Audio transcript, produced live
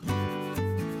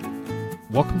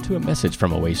Welcome to a message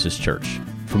from Oasis Church.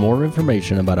 For more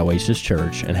information about Oasis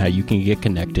Church and how you can get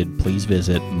connected, please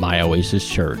visit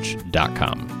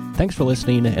myoasischurch.com. Thanks for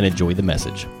listening and enjoy the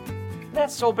message.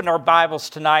 Let's open our Bibles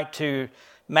tonight to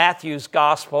Matthew's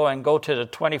Gospel and go to the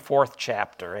 24th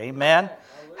chapter. Amen.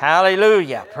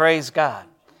 Hallelujah. Praise God.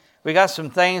 We got some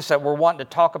things that we're wanting to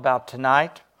talk about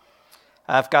tonight.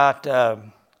 I've got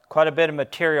quite a bit of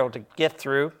material to get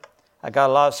through. I got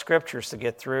a lot of scriptures to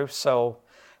get through, so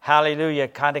hallelujah,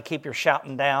 kind of keep your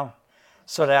shouting down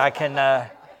so that I can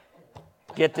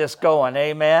get this going.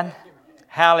 Amen.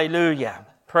 Hallelujah.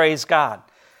 Praise God.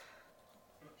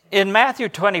 In Matthew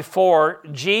 24,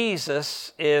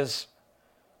 Jesus is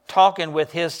talking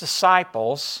with his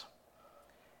disciples,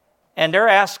 and they're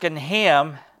asking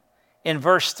him, in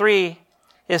verse 3,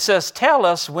 it says, "Tell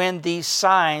us when these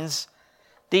things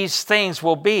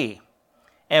will be,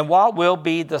 and what will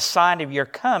be the sign of your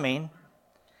coming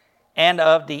and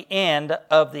of the end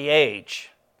of the age."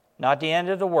 Not the end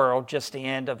of the world, just the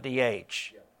end of the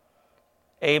age.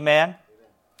 Amen.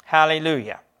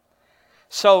 Hallelujah.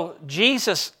 So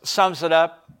Jesus sums it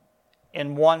up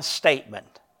in one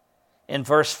statement. In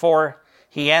verse 4,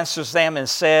 he answers them and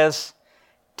says,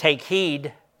 "Take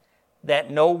heed that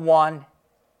no one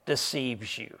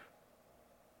deceives you."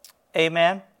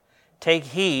 Amen. Take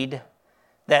heed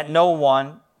that no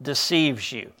one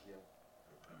deceives you.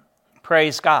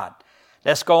 Praise God.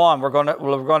 Let's go on. We're going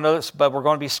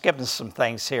to be skipping some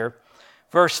things here.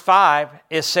 Verse 5,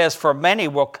 it says, "For many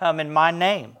will come in my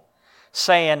name,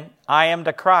 saying, I am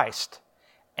the Christ,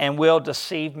 and will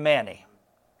deceive many."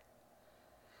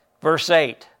 Verse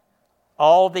 8,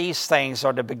 "All these things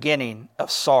are the beginning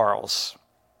of sorrows."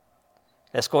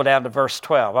 Let's go down to verse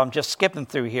 12. I'm just skipping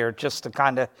through here just to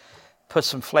kind of put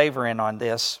some flavor in on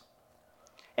this.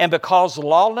 "And because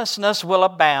lawlessness will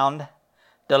abound,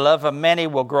 the love of many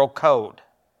will grow cold.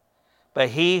 But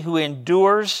he who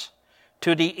endures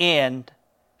to the end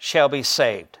shall be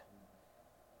saved.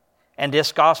 And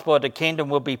this gospel of the kingdom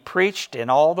will be preached in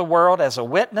all the world as a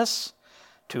witness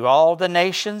to all the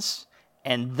nations,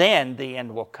 and then the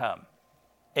end will come."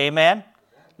 Amen?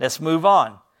 Let's move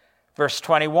on. Verse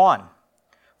 21.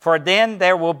 "For then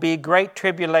there will be great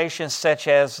tribulation such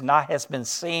as not has been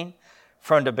seen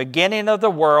from the beginning of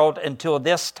the world until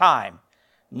this time.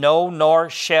 No, nor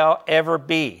shall ever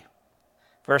be."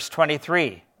 Verse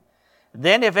 23.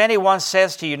 "Then if anyone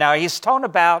says to you," now he's talking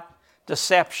about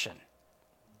deception.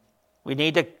 We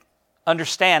need to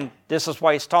understand this is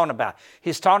what he's talking about.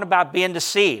 He's talking about being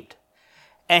deceived.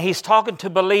 And he's talking to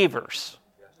believers.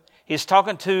 He's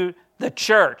talking to the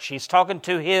church. He's talking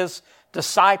to his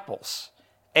disciples.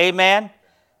 Amen?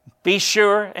 Be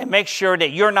sure and make sure that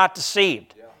you're not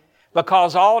deceived.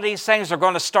 Because all these things are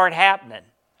going to start happening.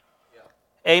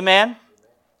 Amen?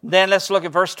 Then let's look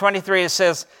at verse 23. It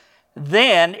says,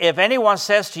 "Then if anyone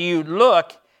says to you,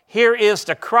 'Look, here is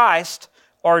the Christ,'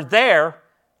 or 'there,'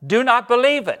 do not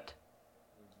believe it."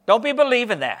 Don't be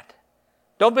believing that.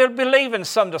 Don't be believing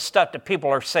some of the stuff that people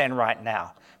are saying right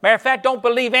now. Matter of fact, don't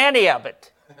believe any of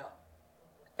it.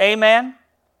 Amen?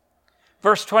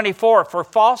 Verse 24, "For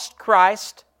false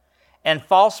Christ and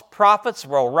false prophets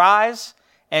will rise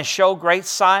and show great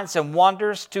signs and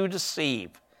wonders to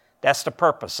deceive." That's the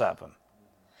purpose of them.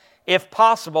 "If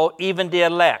possible, even the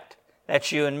elect."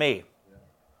 That's you and me.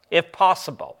 If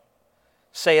possible.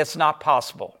 Say it's not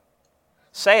possible.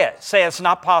 Say it. Say it's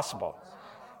not possible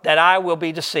that I will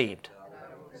be deceived.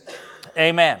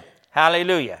 Amen.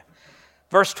 Hallelujah.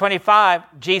 Verse 25,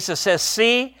 Jesus says,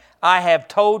 "See, I have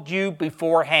told you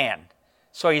beforehand."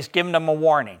 So he's giving them a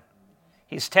warning.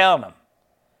 He's telling them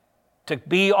to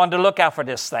be on the lookout for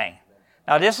this thing.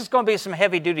 Now, this is going to be some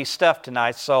heavy-duty stuff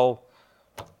tonight, so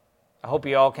I hope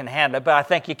you all can handle it, but I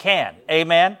think you can.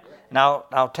 Amen? Now,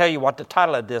 I'll tell you what the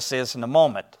title of this is in a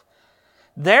moment.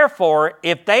 "Therefore,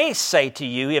 if they say to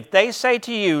you,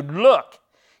 'Look,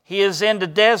 he is in the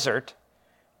desert,'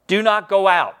 do not go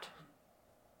out.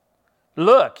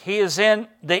 'Look, he is in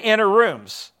the inner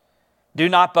rooms,' do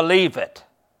not believe it.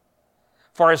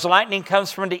 For as lightning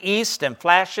comes from the east and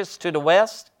flashes to the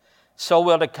west, so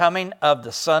will the coming of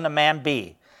the Son of Man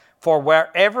be. For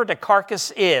wherever the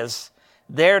carcass is,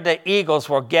 there the eagles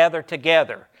will gather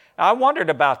together." Now, I wondered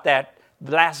about that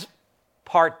last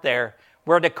part there,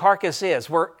 where the carcass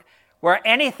is. Where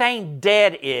anything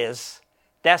dead is,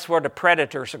 that's where the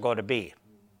predators are going to be.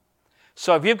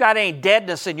 So if you've got any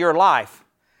deadness in your life,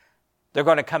 they're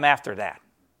going to come after that.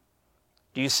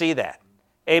 Do you see that?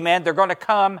 Amen? They're going to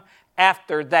come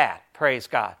after that. Praise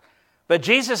God. But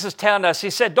Jesus is telling us, he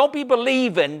said, don't be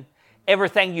believing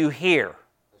everything you hear.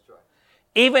 That's right.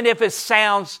 Even if it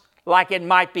sounds like it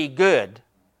might be good,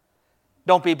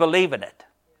 don't be believing it.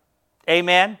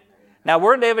 Amen? Now,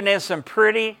 we're living in some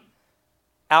pretty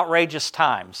outrageous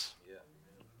times.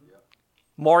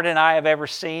 More than I have ever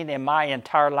seen in my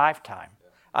entire lifetime.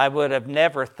 I would have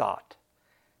never thought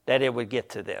that it would get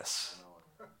to this.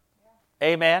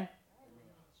 Amen?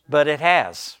 But it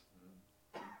has.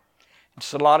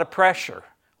 It's a lot of pressure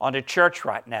on the church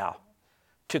right now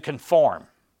to conform,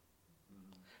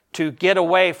 to get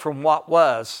away from what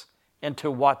was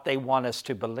into what they want us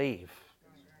to believe.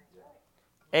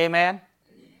 Amen?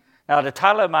 Now, the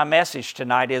title of my message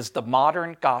tonight is The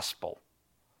Modern Gospel.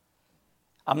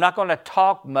 I'm not going to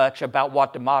talk much about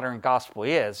what the modern gospel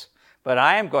is, but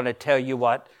I am going to tell you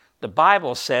what the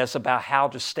Bible says about how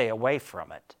to stay away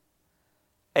from it.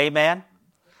 Amen?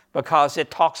 Because it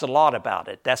talks a lot about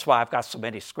it. That's why I've got so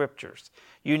many scriptures.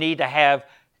 You need to have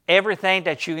everything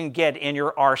that you can get in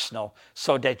your arsenal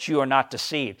so that you are not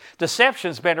deceived.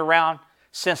 Deception's been around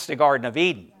since the Garden of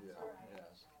Eden.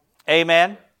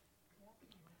 Amen?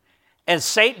 And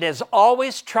Satan has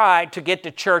always tried to get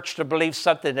the church to believe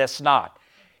something that's not.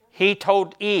 He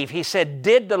told Eve, he said,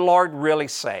 did the Lord really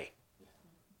say?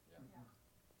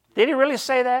 Did he really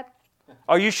say that?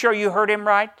 Are you sure you heard him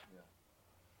right?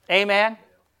 Amen?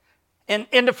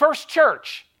 In the first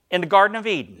church, in the Garden of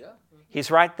Eden,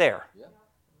 he's right there.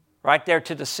 Right there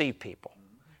to deceive people.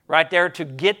 Right there to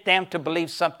get them to believe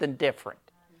something different.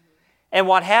 And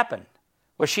what happened?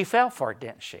 Well, she fell for it,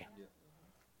 didn't she?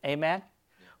 Amen?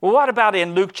 Well, what about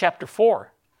in Luke chapter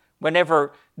 4?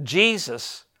 Whenever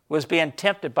Jesus was being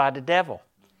tempted by the devil.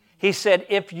 He said,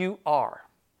 if you are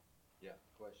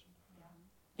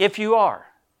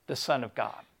the Son of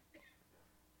God,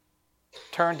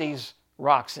 turn these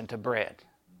rocks into bread.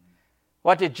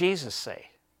 What did Jesus say?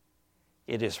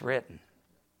 It is written.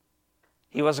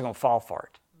 He wasn't going to fall for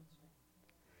it.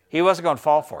 He wasn't going to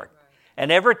fall for it.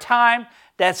 And every time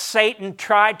that Satan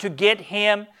tried to get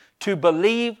him to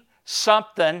believe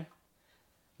something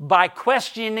by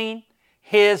questioning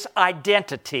his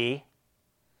identity,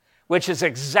 which is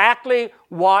exactly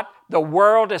what the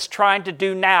world is trying to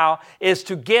do now, is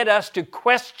to get us to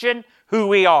question who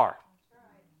we are.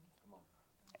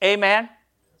 Amen?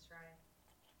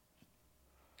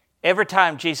 Every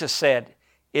time Jesus said,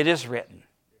 it is written,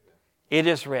 it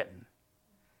is written,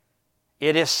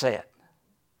 it is said.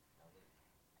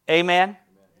 Amen?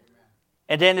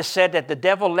 And then it said that the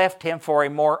devil left him for a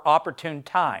more opportune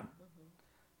time.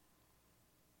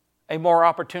 A more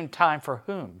opportune time for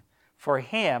whom? For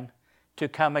him to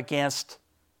come against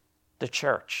the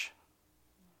church.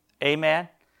 Amen?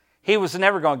 He was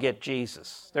never going to get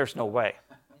Jesus. There's no way.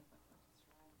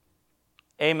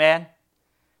 Amen?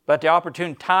 But the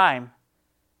opportune time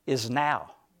is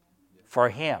now for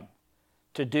him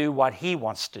to do what he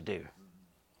wants to do.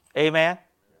 Amen?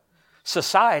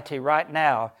 Society right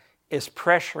now is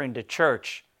pressuring the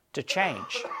church to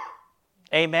change.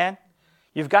 Amen?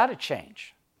 You've got to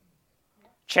change.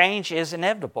 Change is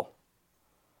inevitable.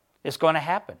 It's going to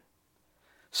happen.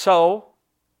 So,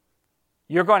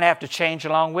 you're going to have to change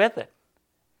along with it.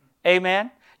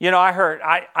 Amen? You know,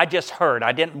 I just heard,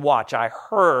 I didn't watch, I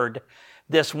heard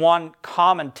this one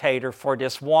commentator for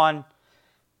this one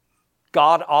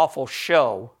god-awful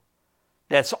show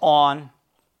that's on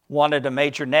one of the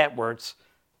major networks.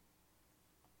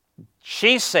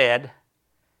 She said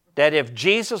that if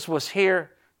Jesus was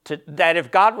here, that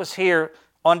if God was here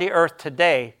on the earth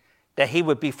today, that he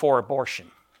would be for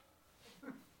abortion.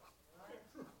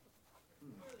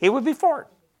 He would be for it.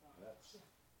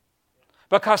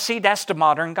 Because, see, that's the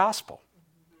modern gospel.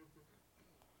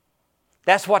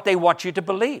 That's what they want you to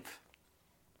believe.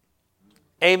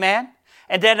 Amen?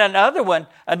 And then another one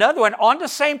on the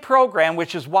same program,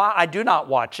 which is why I do not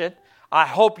watch it. I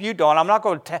hope you don't. I'm not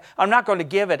going to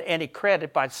give it any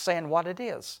credit by saying what it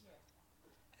is.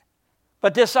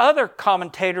 But this other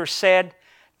commentator said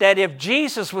that if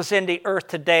Jesus was in the earth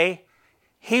today,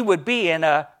 he would be in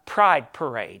a pride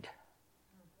parade.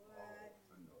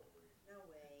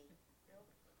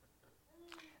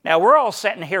 Now, we're all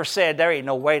sitting here saying there ain't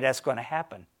no way that's going to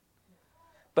happen.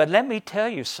 But let me tell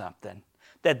you something,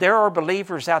 that there are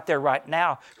believers out there right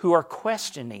now who are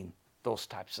questioning those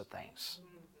types of things.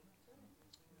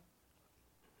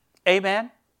 Amen?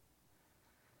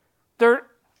 They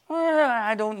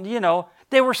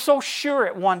were so sure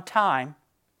at one time,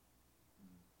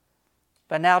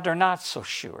 but now they're not so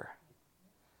sure.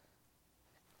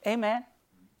 Amen?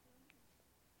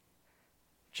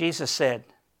 Jesus said,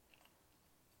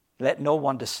 let no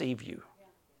one deceive you.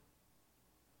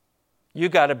 You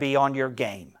got to be on your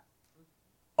game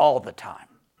all the time.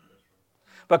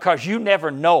 Because you never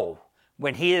know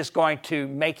when he is going to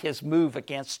make his move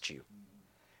against you.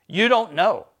 You don't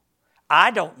know. I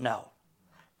don't know.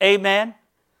 Amen?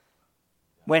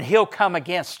 when he'll come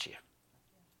against you.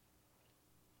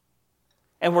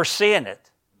 And we're seeing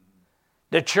it.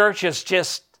 The church is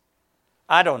just,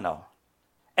 I don't know,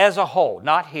 as a whole,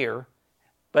 not here,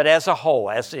 but as a whole,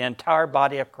 as the entire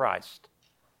body of Christ,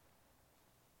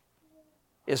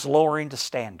 is lowering the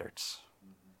standards.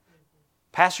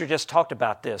 Pastor just talked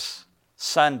about this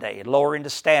Sunday, lowering the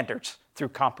standards through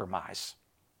compromise.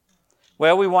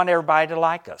 Well, we want everybody to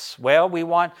like us. Well, we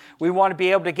want to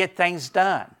be able to get things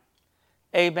done.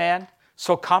 Amen?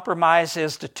 So compromise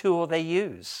is the tool they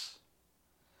use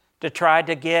to try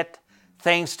to get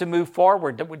things to move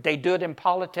forward. They do it in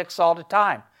politics all the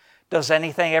time. Does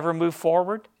anything ever move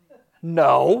forward?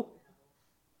 No.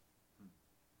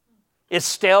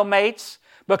 It's stalemates.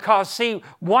 Because, see,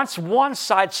 once one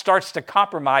side starts to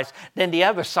compromise, then the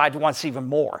other side wants even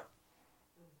more.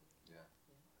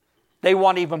 They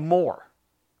want even more.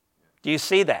 Do you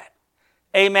see that?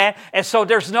 Amen? And so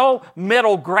there's no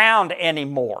middle ground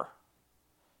anymore.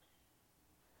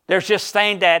 There's just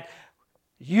saying that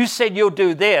you said you'll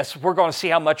do this, we're going to see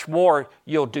how much more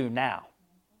you'll do now.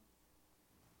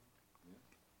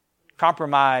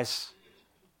 Compromise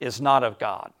is not of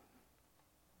God.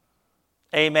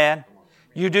 Amen?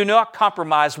 You do not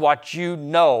compromise what you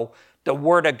know the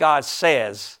Word of God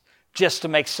says just to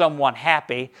make someone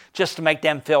happy, just to make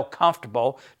them feel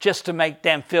comfortable, just to make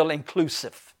them feel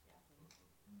inclusive.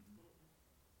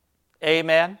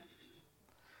 Amen?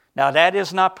 Now that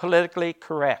is not politically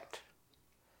correct.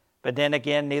 But then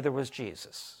again, neither was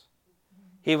Jesus.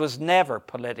 He was never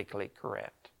politically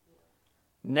correct.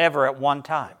 Never at one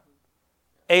time.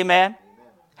 Amen?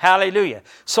 Hallelujah.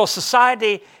 So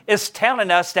society is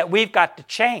telling us that we've got to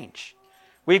change.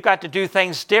 We've got to do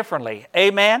things differently.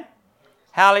 Amen?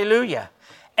 Hallelujah.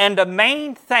 And the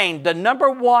main thing, the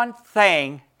number one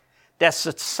thing that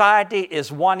society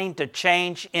is wanting to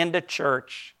change in the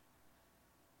church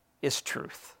is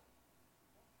truth.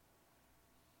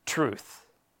 Truth.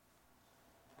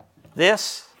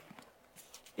 This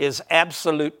is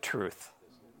absolute truth.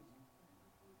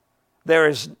 There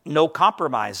is no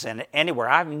compromise in it anywhere.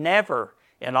 I've never,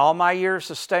 in all my years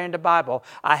of studying the Bible,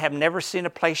 I have never seen a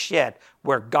place yet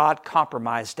where God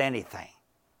compromised anything.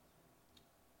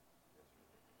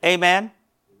 Amen?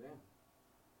 Amen.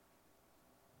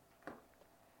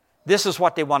 This is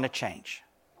what they want to change.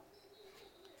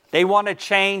 They want to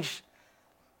change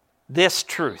this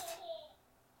truth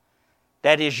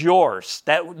that is yours,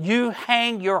 that you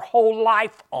hang your whole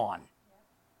life on.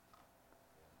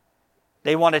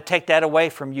 They want to take that away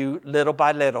from you little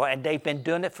by little, and they've been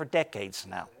doing it for decades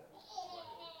now.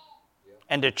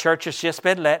 And the church has just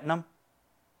been letting them.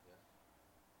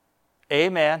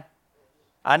 Amen.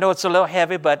 I know it's a little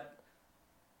heavy, but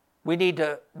we need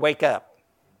to wake up.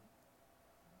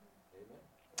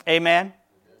 Amen.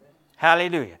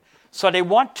 Hallelujah. So they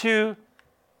want to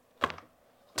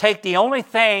take the only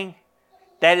thing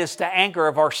that is the anchor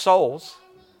of our souls,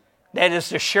 that is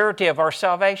the surety of our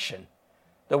salvation,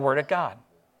 the Word of God.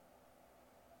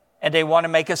 And they want to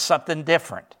make it something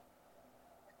different.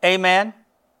 Amen?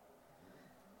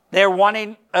 They're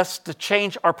wanting us to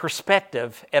change our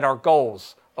perspective and our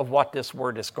goals of what this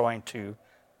Word is going to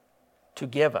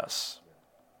give us.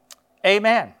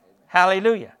 Amen.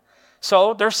 Hallelujah.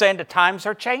 So they're saying the times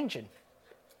are changing.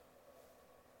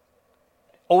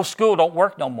 Old school don't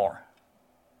work no more.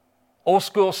 Old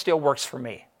school still works for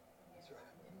me.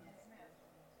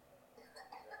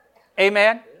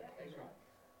 Amen?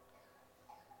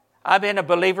 I've been a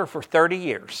believer for 30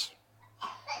 years.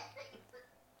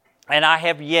 And I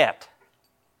have yet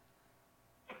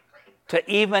to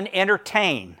even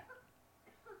entertain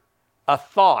a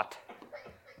thought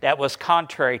that was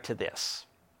contrary to this.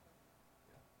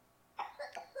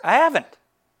 I haven't.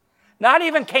 Not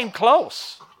even came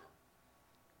close.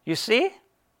 You see?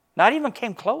 Not even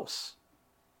came close.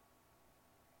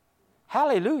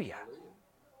 Hallelujah.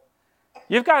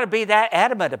 You've got to be that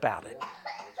adamant about it.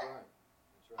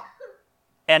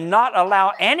 And not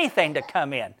allow anything to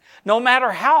come in, no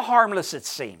matter how harmless it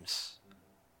seems.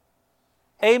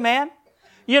 Amen?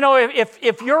 You know,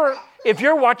 if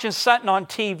you're watching something on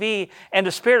TV and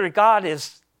the Spirit of God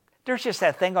is, there's just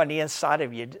that thing on the inside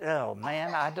of you, oh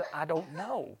man, I don't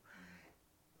know.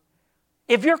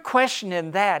 If you're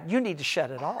questioning that, you need to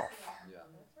shut it off.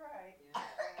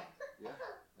 Yeah.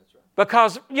 That's right.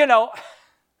 Because, you know,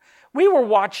 we were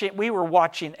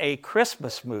watching a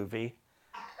Christmas movie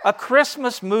a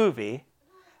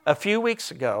few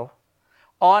weeks ago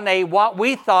on what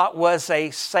we thought was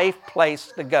a safe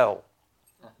place to go.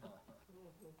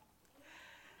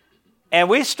 And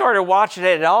we started watching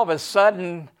it, and all of a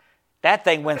sudden, that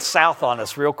thing went south on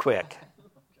us real quick.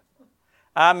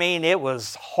 I mean, it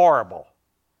was horrible.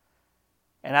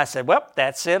 And I said, well,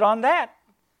 that's it on that.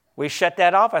 We shut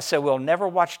that off. I said, we'll never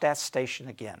watch that station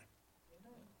again.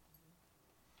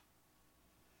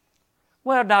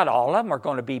 Well, not all of them are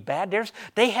going to be bad.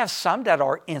 They have some that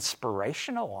are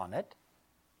inspirational on it.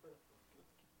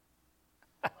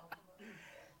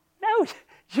 No,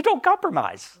 you don't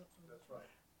compromise.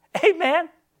 Amen.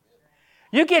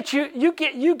 You get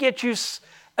you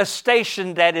a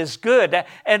station that is good,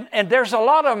 and there's a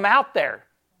lot of them out there.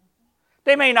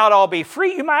 They may not all be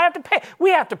free. You might have to pay. We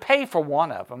have to pay for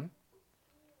one of them.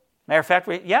 Matter of fact,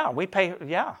 we pay.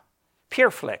 Yeah,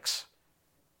 PureFlix.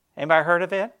 Anybody heard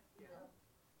of it?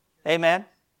 Yeah. Amen.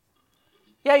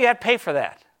 Yeah, you have to pay for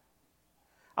that.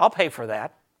 I'll pay for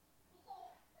that.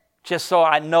 Just so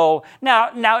I know.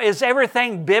 Now, is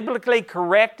everything biblically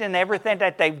correct in everything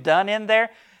that they've done in there?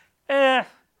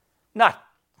 Not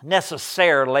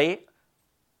necessarily,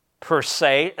 per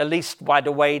se, at least by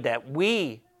the way that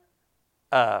we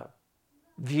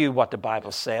view what the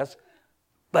Bible says,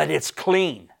 but it's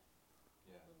clean.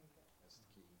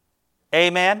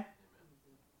 Amen?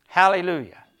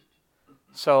 Hallelujah.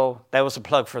 So that was a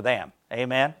plug for them.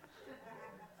 Amen?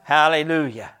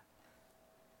 Hallelujah.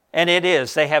 And it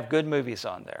is. They have good movies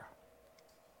on there.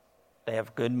 They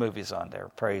have good movies on there.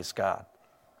 Praise God.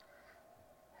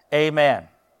 Amen.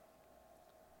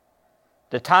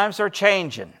 The times are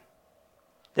changing.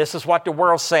 This is what the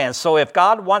world's saying. So if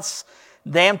God wants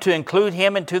them to include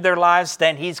Him into their lives,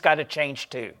 then He's got to change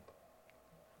too.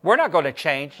 We're not going to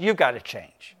change. You've got to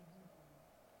change.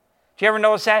 Do you ever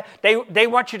notice that? They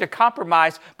want you to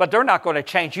compromise, but they're not going to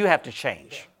change. You have to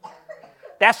change.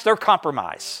 That's their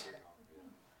compromise.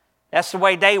 That's the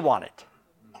way they want it.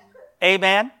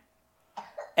 Amen?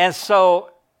 And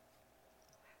so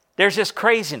there's this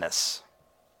craziness.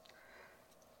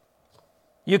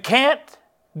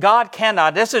 God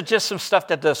cannot, this is just some stuff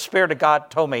that the Spirit of God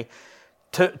told me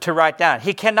to write down.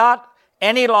 He cannot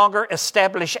any longer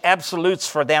establish absolutes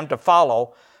for them to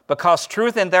follow because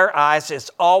truth in their eyes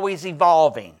is always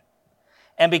evolving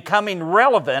and becoming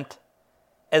relevant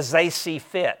as they see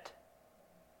fit.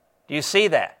 Do you see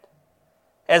that?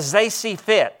 As they see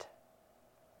fit.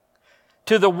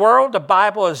 To the world, the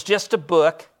Bible is just a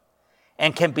book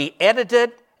and can be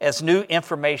edited as new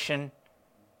information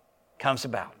comes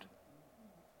about.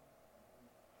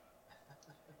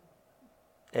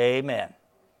 Amen.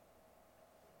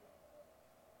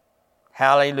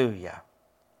 Hallelujah.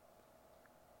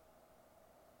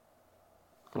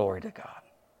 Glory to God.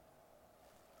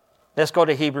 Let's go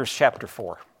to Hebrews chapter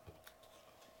 4.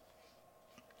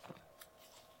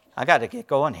 I got to get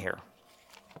going here.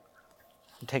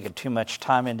 I'm taking too much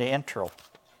time in the intro.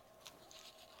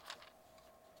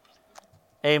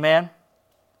 Amen.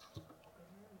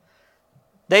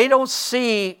 They don't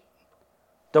see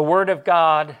the Word of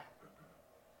God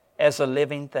as a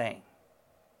living thing.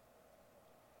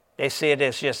 They see it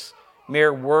as just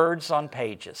mere words on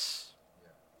pages.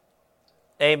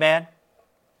 Amen.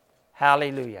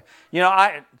 Hallelujah. You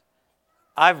know,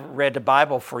 I've read the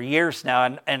Bible for years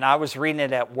now, and I was reading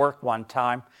it at work one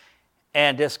time,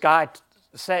 and this guy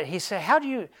said, how do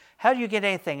you get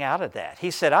anything out of that?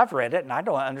 He said, I've read it and I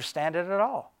don't understand it at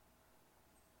all.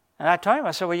 And I told him,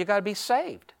 I said, well, you got to be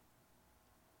saved.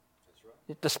 That's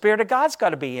right. The Spirit of God's got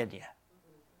to be in you.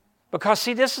 Because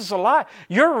see, this is a lie.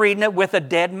 You're reading it with a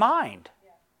dead mind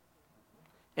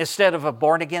instead of a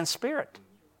born again spirit.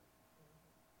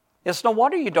 It's no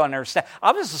wonder you don't understand.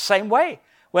 I was the same way.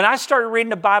 When I started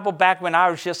reading the Bible back when I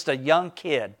was just a young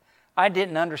kid, I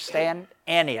didn't understand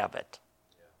any of it.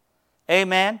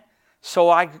 Amen? So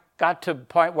I got to the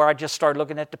point where I just started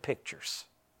looking at the pictures.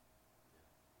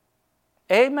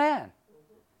 Amen.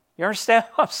 You understand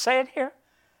what I'm saying here?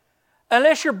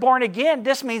 Unless you're born again,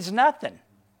 this means nothing.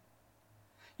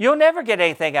 You'll never get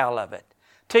anything out of it.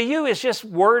 To you, it's just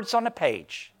words on a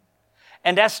page.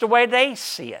 And that's the way they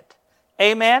see it.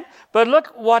 Amen? But look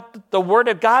what the Word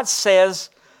of God says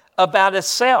about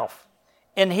itself.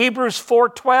 In Hebrews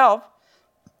 4:12,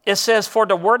 it says, for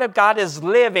the Word of God is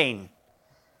living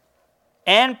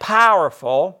and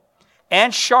powerful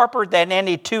and sharper than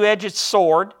any two-edged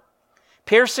sword,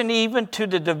 piercing even to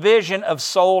the division of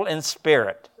soul and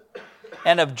spirit,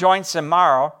 and of joints and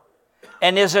marrow,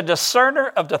 and is a discerner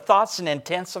of the thoughts and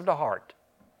intents of the heart.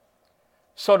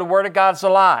 So the Word of God's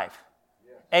alive.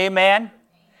 Yeah. Amen?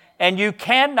 And you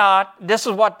cannot, this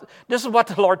is what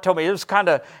the Lord told me. It was kind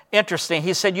of interesting.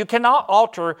 He said, you cannot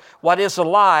alter what is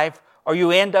alive or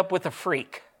you end up with a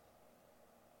freak.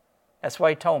 That's what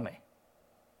He told me.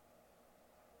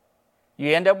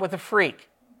 You end up with a freak.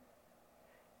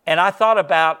 And I thought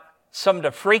about some of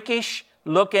the freakish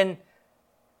looking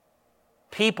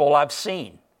people I've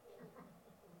seen.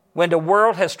 when the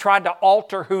world has tried to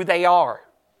alter who they are.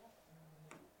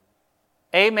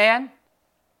 Amen?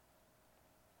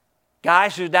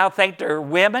 Guys who now think they're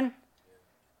women,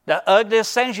 the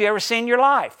ugliest things you ever seen in your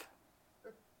life.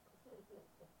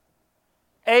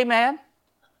 Amen?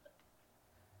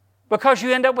 Because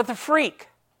you end up with a freak.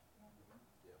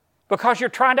 Because you're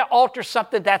trying to alter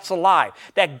something that's alive,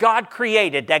 that God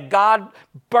created, that God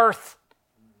birthed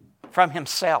from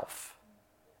Himself.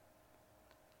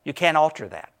 You can't alter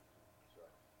that.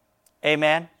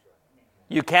 Amen?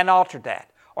 You can't alter that.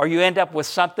 Or you end up with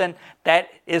something that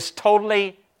is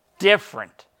totally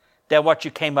different than what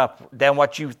you came up with, than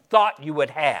what you thought you would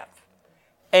have.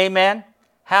 Amen?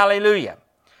 Hallelujah.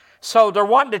 So they're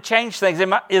wanting to change things.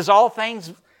 Is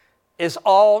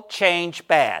all change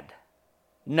bad?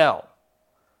 No.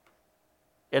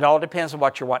 It all depends on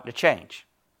what you're wanting to change.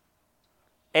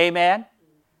 Amen?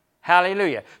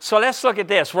 Hallelujah. So let's look at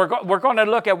this. We're going to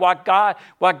look at what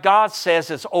God says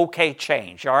is okay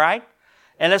change, all right?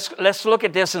 And let's look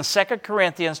at this in 2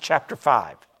 Corinthians chapter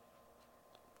 5.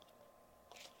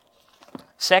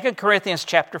 2 Corinthians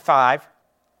chapter 5,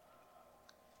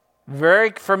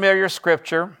 very familiar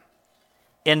scripture,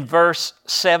 in verse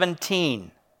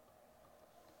 17.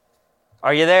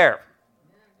 Are you there?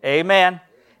 Amen.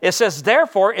 It says,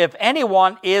 therefore, if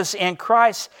anyone is in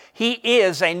Christ, he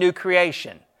is a new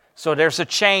creation. So there's a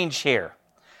change here.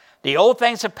 The old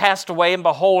things have passed away, and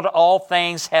behold, all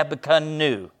things have become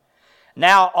new.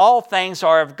 Now all things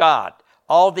are of God.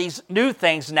 All these new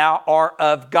things now are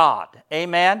of God.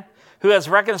 Amen. Who has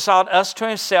reconciled us to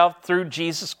Himself through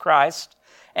Jesus Christ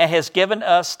and has given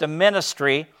us the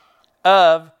ministry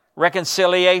of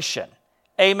reconciliation.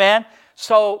 Amen.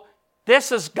 So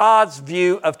this is God's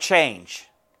view of change.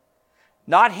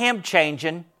 Not Him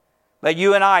changing, but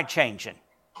you and I changing.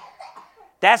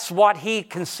 That's what He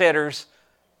considers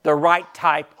the right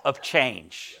type of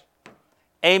change.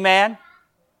 Amen.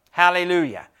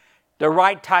 Hallelujah. The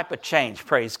right type of change,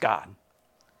 praise God.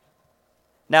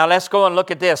 Now let's go and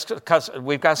look at this because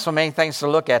we've got so many things to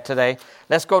look at today.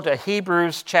 Let's go to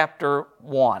Hebrews chapter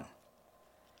 1.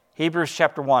 Hebrews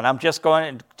chapter 1. I'm just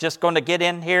going to get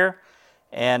in here,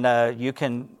 and you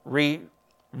can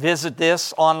revisit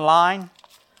this online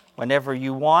whenever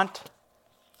you want.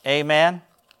 Amen.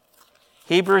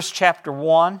 Hebrews chapter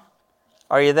 1.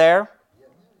 Are you there?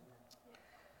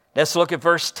 Let's look at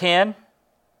verse 10.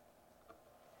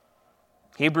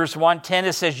 Hebrews 1:10,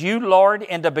 it says, you, Lord,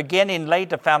 in the beginning laid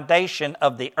the foundation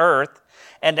of the earth,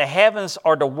 and the heavens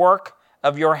are the work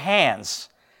of your hands.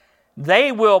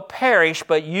 They will perish,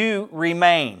 but you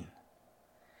remain.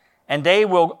 And they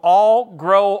will all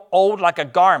grow old like a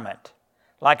garment,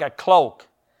 like a cloak.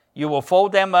 You will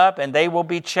fold them up, and they will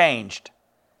be changed.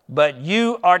 But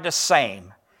you are the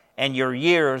same, and your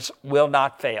years will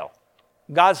not fail.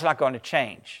 God's not going to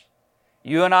change.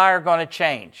 You and I are going to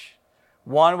change.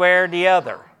 One way or the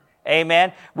other.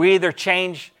 Amen. We either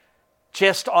change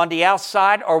just on the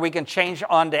outside or we can change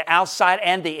on the outside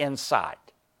and the inside.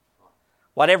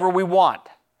 Whatever we want.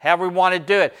 However we want to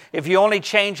do it. If you only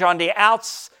change on the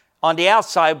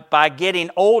outside by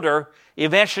getting older,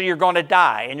 eventually you're going to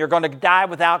die. And you're going to die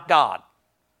without God.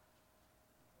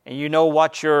 And you know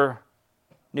what your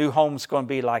new home's going to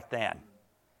be like then.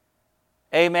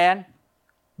 Amen.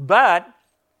 But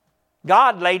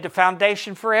God laid the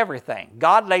foundation for everything.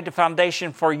 God laid the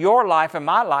foundation for your life and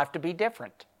my life to be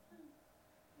different.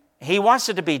 He wants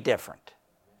it to be different.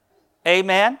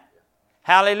 Amen?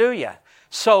 Hallelujah.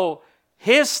 So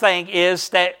His thing is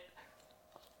that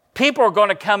people are going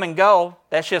to come and go.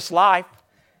 That's just life.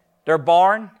 They're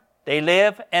born, they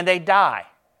live, and they die.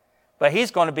 But He's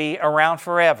going to be around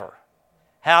forever.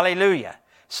 Hallelujah.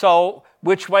 So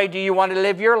which way do you want to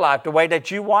live your life? The way that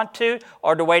you want to,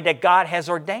 or the way that God has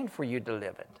ordained for you to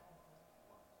live it?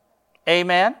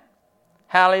 Amen?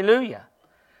 Hallelujah.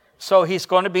 So He's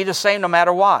going to be the same no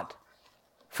matter what.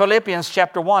 Philippians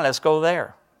chapter 1, let's go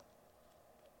there.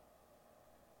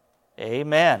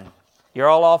 Amen. You're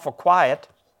all awful quiet.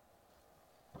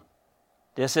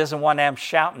 This isn't one of them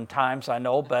shouting times, I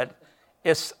know, but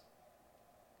it's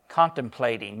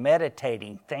contemplating,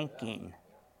 meditating, thinking.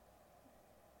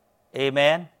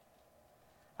 Amen.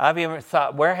 I've even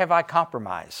thought, where have I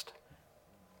compromised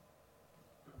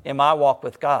in my walk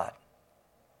with God?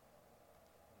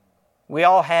 We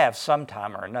all have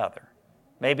sometime or another.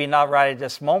 Maybe not right at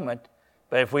this moment,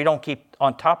 but if we don't keep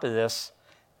on top of this,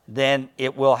 then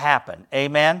it will happen.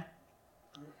 Amen.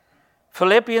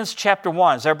 Philippians chapter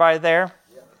 1. Is everybody there?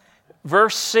 Yeah.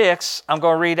 Verse 6, I'm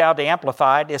going to read out the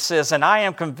Amplified. It says, and I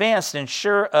am convinced and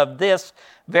sure of this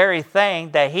very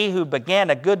thing, that He who began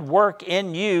a good work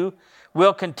in you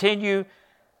will continue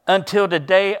until the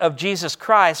day of Jesus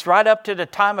Christ, right up to the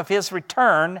time of His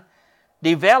return,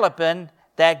 developing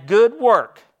that good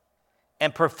work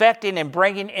and perfecting and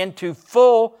bringing into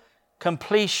full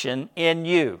completion in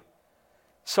you.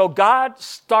 So God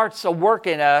starts a work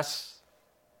in us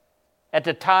at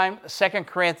the time 2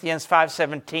 Corinthians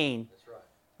 5:17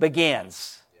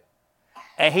 begins.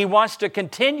 And He wants to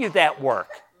continue that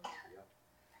work,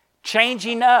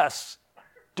 changing us,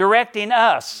 directing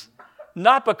us,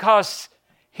 not because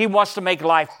He wants to make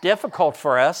life difficult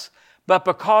for us, but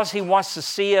because He wants to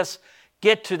see us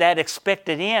get to that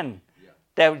expected end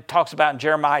that He talks about in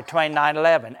Jeremiah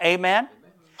 29:11. Amen?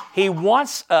 He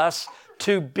wants us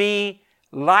to be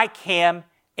like Him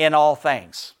in all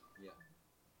things.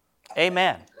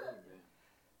 Amen.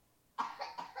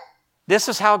 This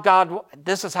is how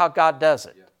God does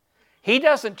it. He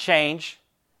doesn't change,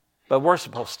 but we're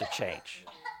supposed to change.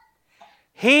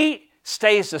 He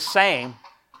stays the same,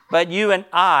 but you and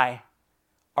I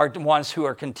are the ones who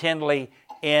are continually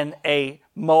in a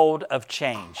mode of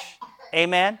change.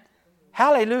 Amen?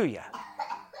 Hallelujah.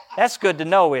 That's good to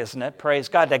know, isn't it? Praise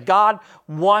God. That God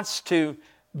wants to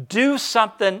do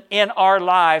something in our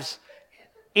lives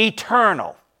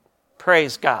eternal.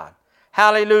 Praise God.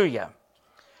 Hallelujah.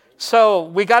 So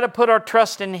we got to put our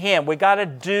trust in Him. We got to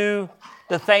do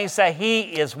the things that He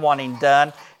is wanting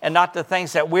done and not the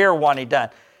things that we're wanting done.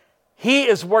 He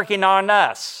is working on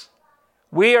us.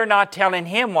 We are not telling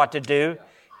Him what to do.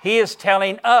 He is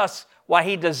telling us what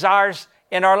He desires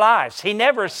in our lives. He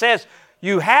never says,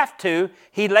 you have to.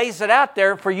 He lays it out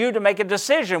there for you to make a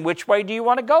decision. Which way do you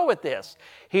want to go with this?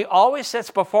 He always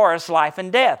sets before us life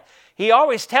and death. He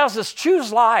always tells us,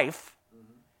 choose life.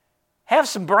 Have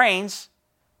some brains.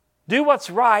 Do what's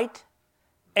right.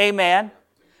 Amen.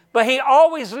 But He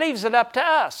always leaves it up to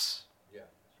us.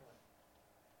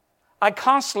 I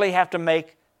constantly have to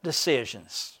make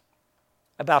decisions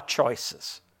about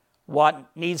choices.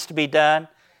 What needs to be done.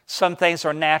 Some things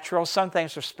are natural. Some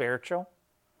things are spiritual.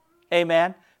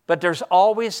 Amen. But there's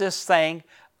always this thing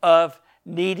of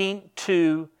needing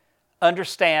to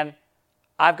understand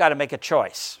I've got to make a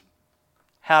choice.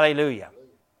 Hallelujah.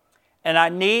 And I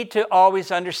need to always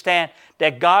understand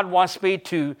that God wants me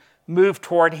to move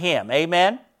toward Him.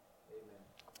 Amen?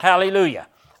 Hallelujah.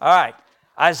 All right.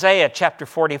 Isaiah chapter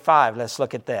 45. Let's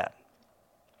look at that.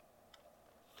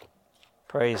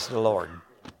 Praise the Lord.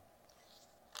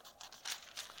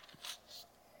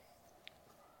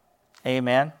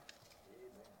 Amen.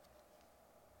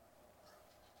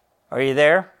 Are you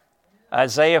there?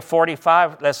 Isaiah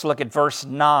 45, let's look at verse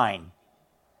 9.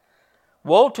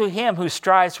 Woe to him who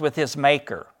strives with his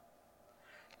maker.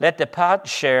 Let the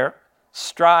potshare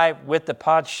strive with the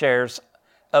potsherds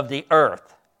of the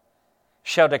earth.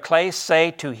 Shall the clay say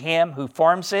to him who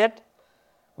forms it,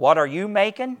 what are you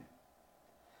making?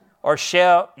 Or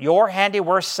shall your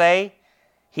handiwork say,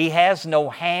 he has no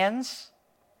hands?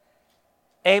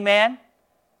 Amen.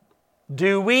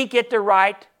 Do we get the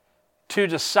right to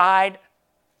decide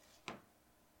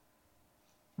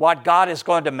what God is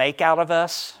going to make out of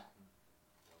us?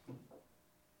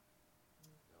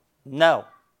 No.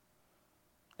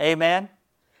 Amen.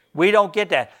 We don't get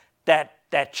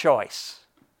that choice.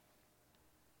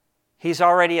 He's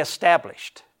already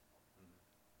established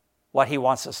what He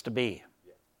wants us to be.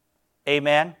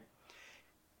 Amen.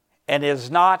 And it is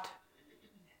not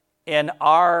in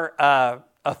our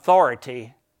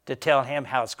authority to tell Him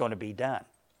how it's going to be done.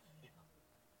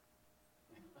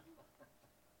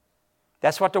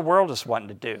 That's what the world is wanting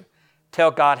to do. Tell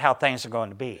God how things are going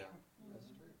to be.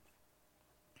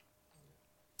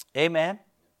 Amen.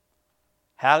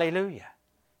 Hallelujah.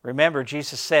 Remember,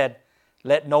 Jesus said,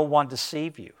 let no one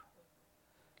deceive you.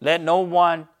 Let no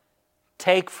one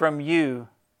take from you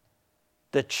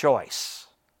the choice.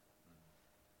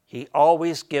 He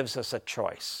always gives us a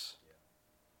choice.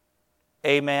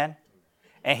 Amen.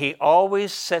 And He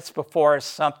always sets before us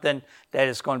something that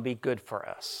is going to be good for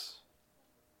us.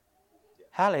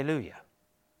 Hallelujah.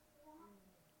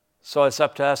 So it's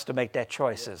up to us to make that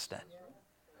choice, isn't it?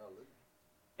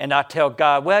 And not tell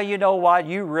God, well, you know what?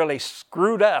 You really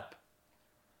screwed up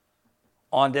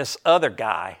on this other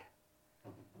guy.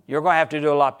 You're going to have to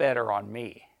do a lot better on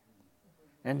me.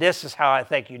 And this is how I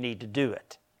think you need to do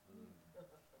it.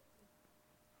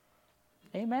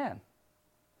 Amen.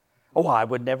 Oh, I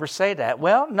would never say that.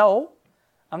 Well, no,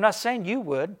 I'm not saying you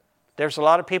would. There's a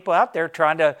lot of people out there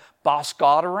trying to boss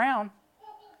God around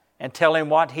and tell Him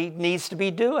what He needs to be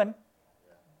doing.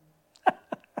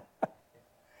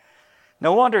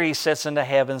 No wonder He sits in the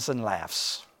heavens and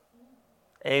laughs.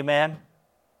 Amen.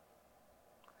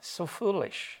 So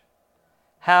foolish.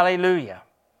 Hallelujah.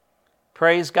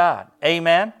 Praise God.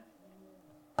 Amen.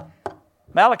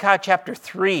 Malachi chapter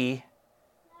 3,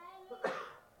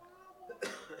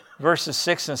 verses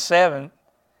 6 and 7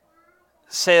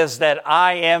 says that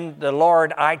I am the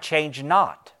Lord, I change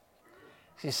not.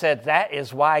 He said, that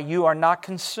is why you are not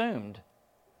consumed,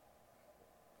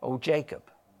 O Jacob.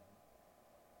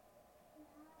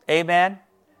 Amen?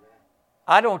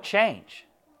 I don't change.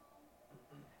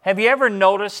 Have you ever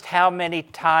noticed how many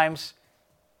times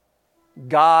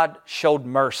God showed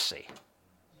mercy?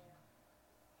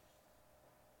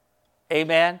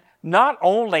 Amen? Not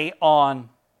only on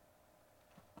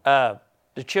the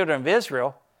children of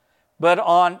Israel, but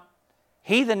on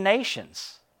heathen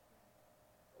nations.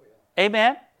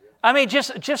 Amen? I mean,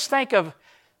 just think of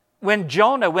when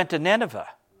Jonah went to Nineveh.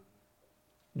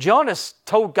 Jonah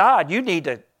told God, you need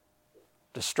to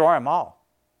destroy them all.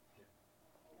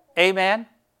 Amen?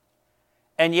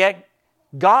 And yet,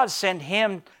 God sent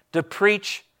him to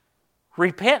preach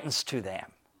repentance to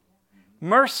them.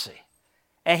 Mercy.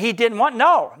 And he didn't want,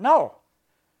 no.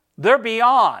 They're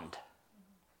beyond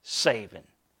saving.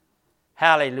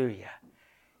 Hallelujah.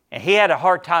 And he had a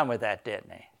hard time with that,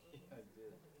 didn't he?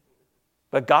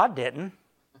 But God didn't.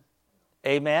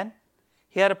 Amen?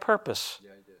 He had a purpose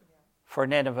for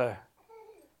Nineveh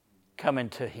coming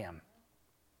to him.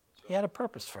 He had a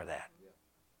purpose for that.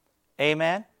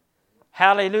 Amen?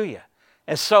 Hallelujah.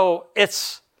 And so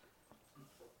it's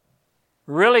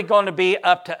really going to be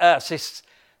up to us. It's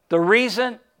the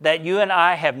reason that you and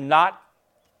I have not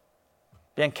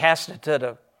been cast into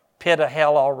the pit of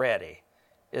hell already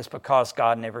is because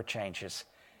God never changes.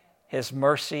 His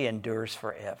mercy endures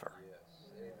forever.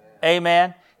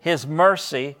 Amen. His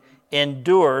mercy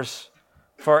endures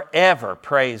forever.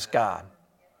 Praise God.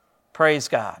 Praise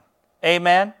God.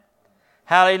 Amen.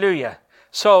 Hallelujah.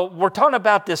 So we're talking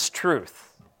about this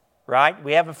truth, right?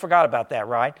 We haven't forgot about that,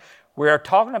 right? We are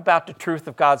talking about the truth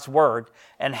of God's Word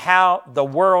and how the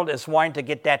world is wanting to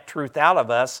get that truth out of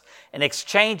us and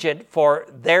exchange it for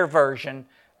their version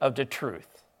of the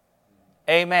truth.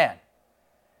 Amen.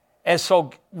 And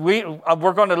so we're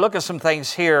going to look at some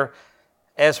things here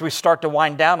as we start to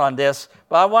wind down on this.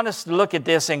 But I want us to look at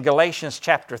this in Galatians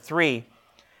chapter 3.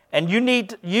 And you need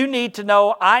to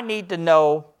know, I need to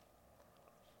know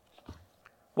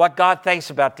what God thinks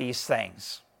about these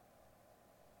things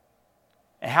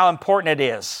and how important it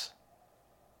is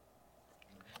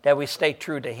that we stay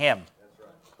true to Him.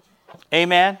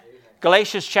 Amen?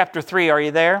 Galatians chapter 3, are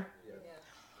you there?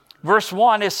 Verse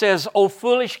 1, it says, O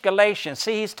foolish Galatians.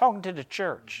 See, he's talking to the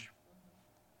church.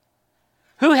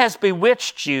 Who has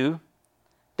bewitched you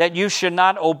that you should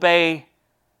not obey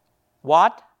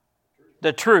what?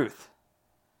 The truth.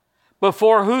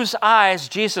 Before whose eyes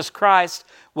Jesus Christ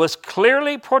was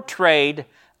clearly portrayed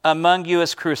among you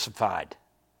as crucified.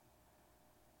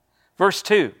 Verse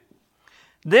 2.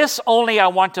 This only I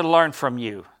want to learn from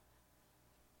you.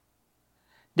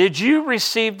 Did you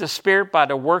receive the Spirit by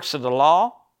the works of the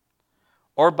law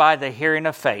or by the hearing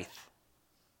of faith?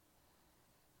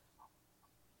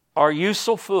 Are you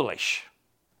so foolish?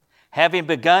 Having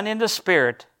begun in the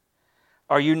Spirit,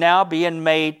 are you now being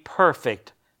made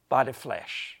perfect by the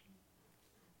flesh?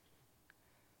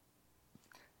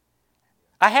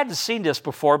 I hadn't seen this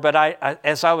before, but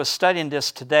as I was studying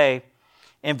this today,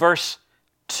 in verse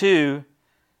 2,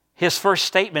 his first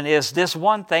statement is, this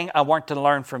one thing I want to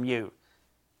learn from you.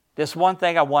 This one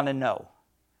thing I want to know.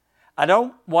 I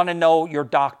don't want to know your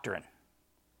doctrine.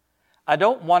 I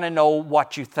don't want to know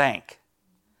what you think.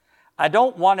 I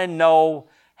don't want to know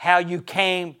how you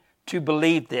came to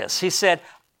believe this. He said,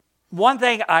 one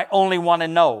thing I only want to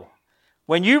know.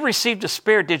 When you received the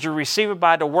Spirit, did you receive it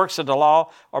by the works of the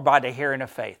law or by the hearing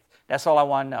of faith? That's all I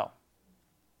want to know.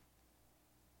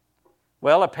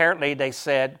 Well, apparently they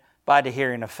said by the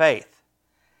hearing of faith.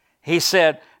 He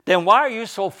said, then why are you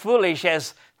so foolish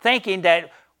as thinking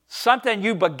that something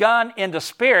you begun in the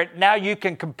Spirit, now you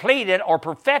can complete it or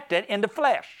perfect it in the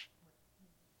flesh?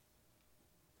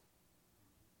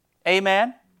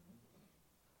 Amen?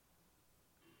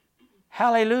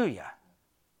 Hallelujah.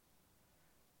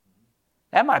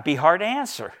 That might be hard to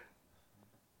answer.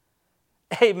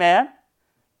 Amen?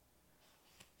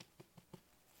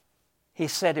 He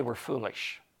said they were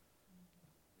foolish.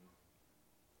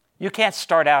 You can't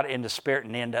start out in the Spirit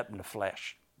and end up in the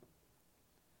flesh.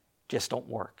 Just don't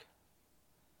work.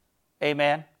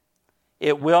 Amen?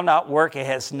 It will not work. It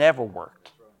has never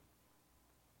worked.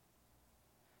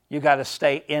 You got to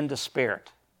stay in the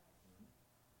Spirit.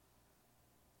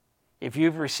 If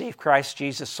you've received Christ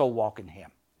Jesus, so walk in Him.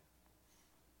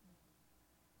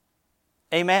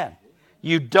 Amen.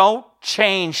 You don't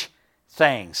change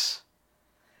things.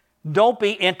 Don't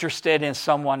be interested in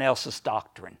someone else's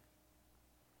doctrine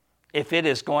if it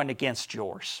is going against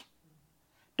yours.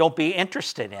 Don't be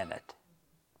interested in it.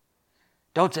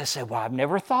 Don't just say, well, I've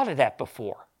never thought of that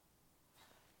before.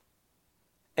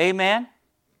 Amen?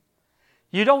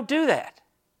 You don't do that.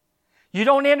 You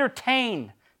don't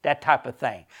entertain that type of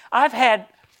thing. I've had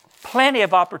plenty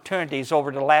of opportunities over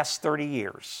the last 30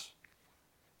 years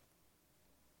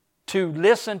to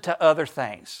listen to other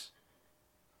things.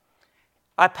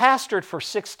 I pastored for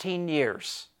 16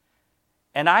 years,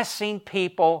 and I've seen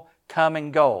people come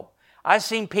and go. I've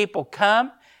seen people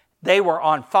come, they were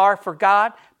on fire for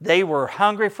God, they were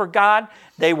hungry for God,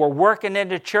 they were working in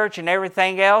the church and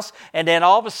everything else, and then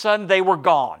all of a sudden they were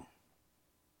gone.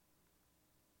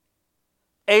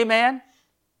 Amen?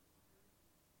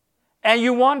 And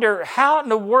you wonder, how in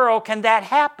the world can that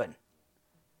happen?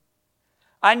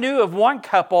 I knew of one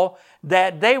couple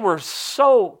that they were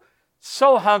so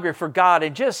hungry for God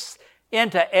and just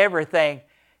into everything.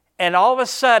 And all of a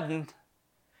sudden,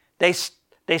 they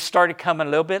started coming a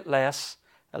little bit less,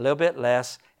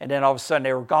 and then all of a sudden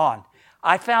they were gone.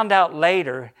 I found out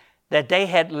later that they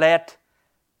had let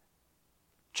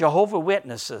Jehovah's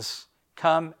Witnesses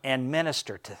come and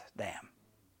minister to them.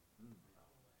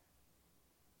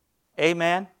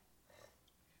 Amen?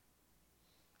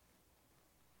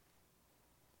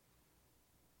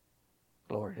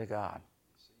 Glory to God.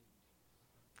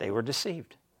 They were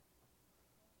deceived.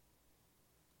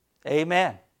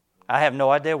 Amen. I have no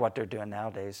idea what they're doing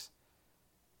nowadays.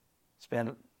 It's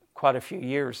been quite a few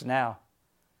years now.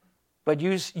 But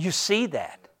you see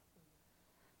that.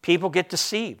 People get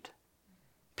deceived.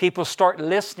 People start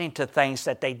listening to things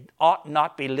that they ought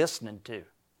not be listening to.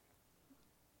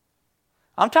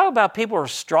 I'm talking about people who are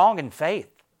strong in faith.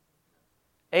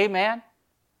 Amen.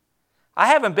 I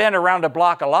haven't been around the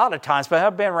block a lot of times, but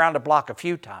I've been around the block a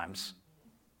few times.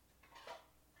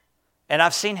 And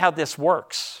I've seen how this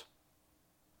works.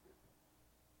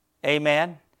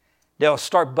 Amen. They'll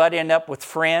start buddying up with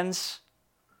friends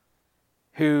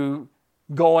who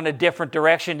go in a different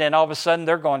direction, then all of a sudden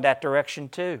they're going that direction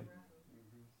too.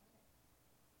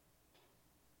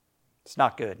 It's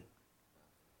not good.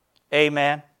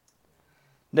 Amen.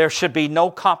 There should be no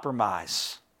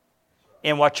compromise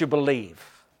in what you believe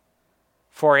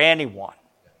for anyone.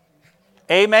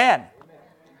 Amen.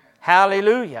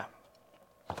 Hallelujah.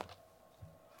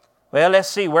 Well, let's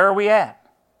see, where are we at?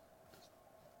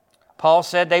 Paul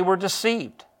said they were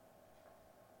deceived.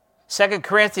 2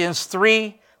 Corinthians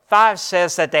 3:5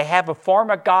 says that they have a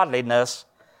form of godliness,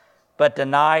 but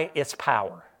deny its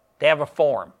power. They have a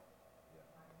form.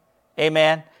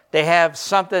 Amen. They have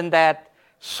something that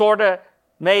sort of,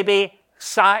 maybe,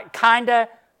 kind of,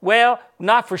 well,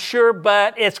 not for sure,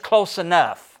 but it's close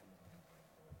enough.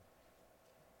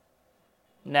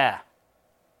 Nah.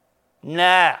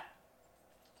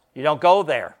 You don't go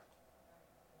there.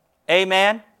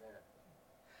 Amen.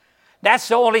 That's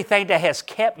the only thing that has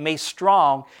kept me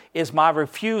strong, is my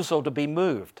refusal to be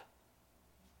moved.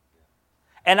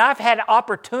 And I've had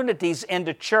opportunities in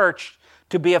the church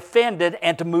to be offended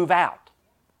and to move out.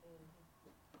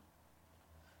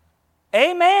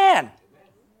 Amen.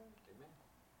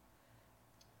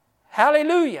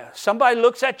 Hallelujah. Somebody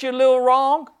looks at you a little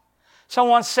wrong.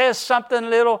 Someone says something a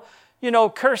little,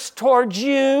 curse towards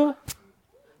you.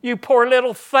 You poor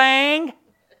little thing.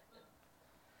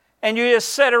 And you just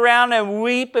sit around and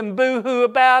weep and boo-hoo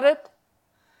about it.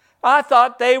 I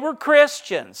thought they were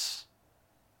Christians.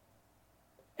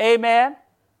 Amen.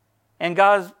 And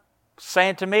God's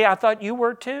saying to me, I thought you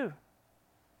were too.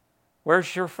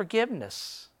 Where's your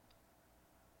forgiveness?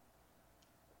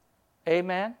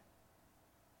 Amen.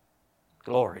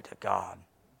 Glory to God.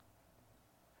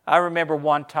 I remember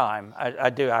one time,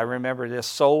 I remember this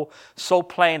so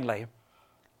plainly,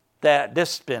 that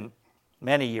this has been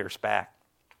many years back.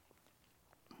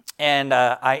 And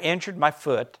I injured my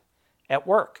foot at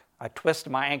work. I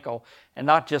twisted my ankle, and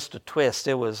not just a twist,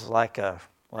 it was like I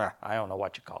don't know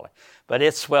what you call it, but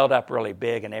it swelled up really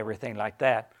big and everything like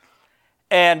that.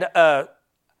 And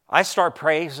I started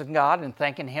praising God and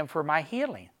thanking Him for my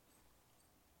healing.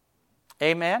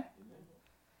 Amen?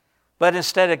 But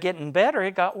instead of getting better,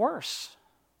 it got worse.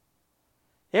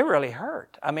 It really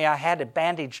hurt. I mean, I had it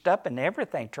bandaged up and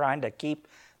everything, trying to keep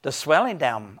the swelling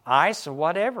down, ice or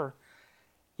whatever,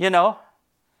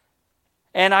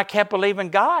 And I kept believing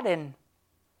God, and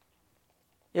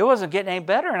it wasn't getting any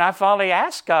better. And I finally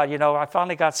asked God, I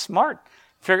finally got smart.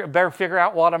 Better figure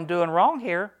out what I'm doing wrong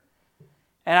here.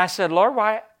 And I said, Lord,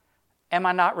 why am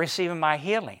I not receiving my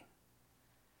healing?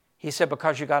 He said,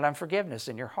 because you got unforgiveness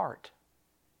in your heart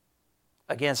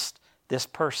against this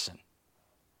person.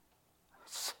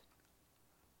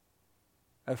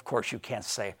 Of course, you can't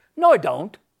say, no, I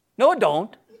don't. No, I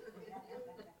don't.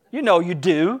 You know you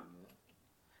do.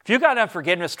 If you got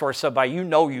unforgiveness towards somebody, you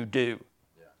know you do.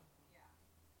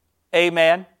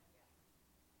 Amen.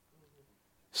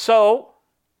 So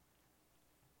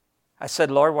I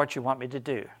said, Lord, what do you want me to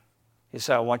do? He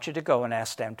said, I want you to go and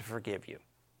ask them to forgive you.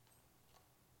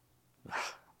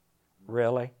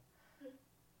 Really?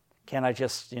 Can't I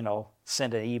just,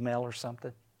 send an email or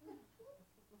something?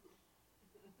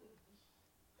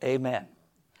 Amen.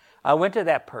 I went to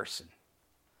that person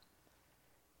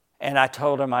and I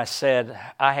told him, I said,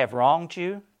 I have wronged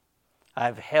you.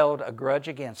 I've held a grudge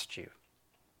against you.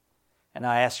 And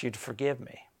I ask you to forgive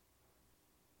me.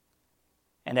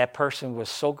 And that person was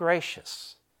so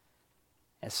gracious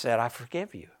and said, I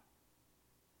forgive you.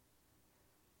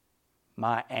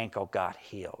 My ankle got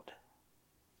healed.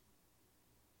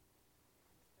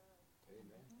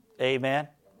 Amen.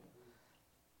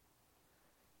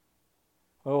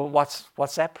 Well,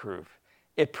 what's that prove?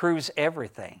 It proves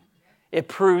everything. It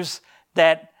proves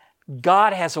that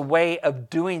God has a way of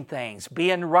doing things,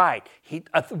 being right,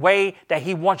 a way that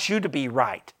He wants you to be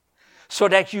right, so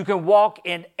that you can walk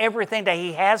in everything that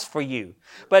He has for you.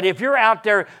 But if you're out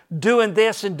there doing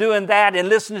this and doing that and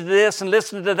listening to this and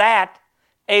listening to that,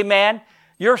 amen,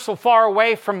 you're so far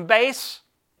away from base,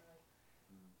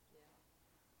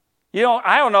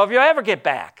 I don't know if you'll ever get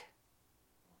back.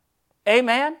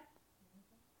 Amen?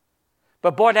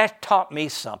 But boy, that taught me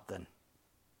something.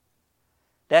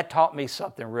 That taught me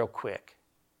something real quick.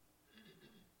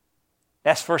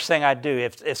 That's the first thing I do.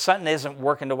 If something isn't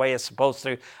working the way it's supposed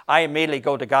to, I immediately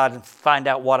go to God and find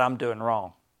out what I'm doing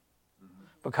wrong.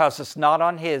 Because it's not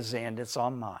on His end, it's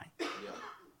on mine.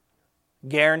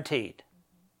 Guaranteed.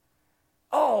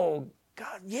 Oh,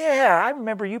 God, yeah, I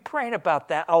remember you praying about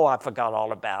that. Oh, I forgot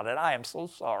all about it. I am so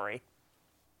sorry.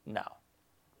 No.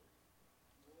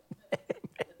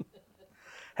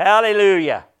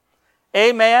 Hallelujah.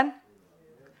 Amen.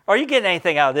 Are you getting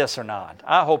anything out of this or not?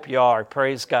 I hope you are.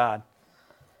 Praise God.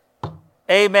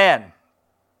 Amen.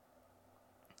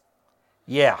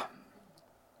 Yeah.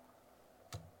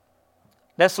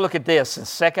 Let's look at this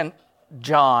in 2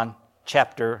 John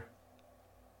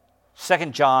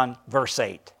verse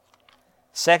 8.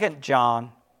 2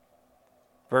 John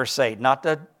verse 8. Not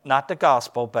the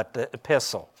gospel, but the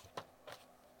epistle.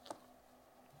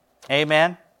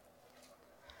 Amen.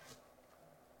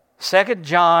 2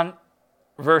 John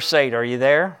verse 8. Are you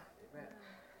there?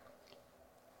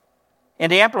 In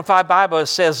the Amplified Bible, it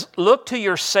says, look to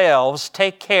yourselves,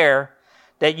 take care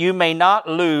that you may not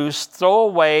lose, throw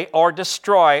away, or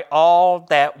destroy all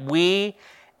that we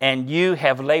and you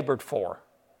have labored for.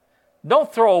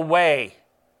 Don't throw away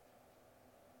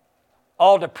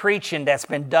all the preaching that's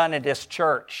been done in this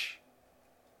church.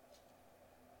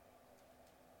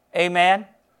 Amen?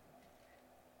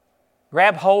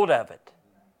 Grab hold of it.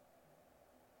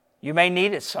 You may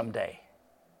need it someday.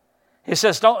 He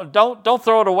says, don't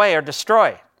throw it away or destroy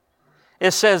it.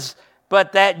 It says,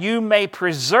 but that you may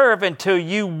preserve until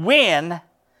you win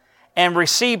and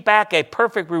receive back a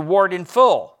perfect reward in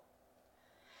full.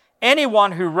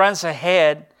 Anyone who runs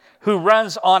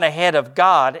on ahead of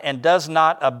God and does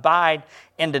not abide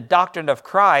in the doctrine of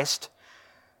Christ,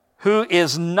 who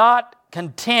is not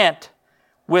content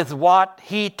with what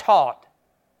He taught.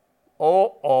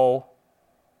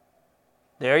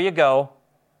 There you go.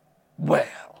 Well,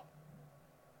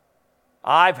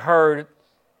 I've heard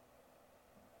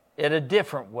it a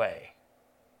different way.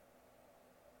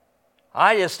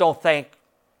 I just don't think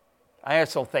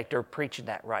they're preaching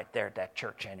that right there at that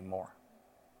church anymore.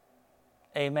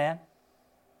 Amen.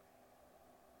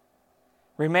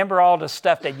 Remember all the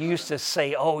stuff that you used to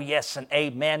say, oh yes and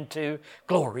amen to,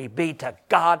 glory be to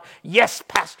God. Yes,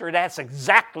 Pastor, that's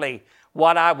exactly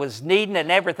what I was needing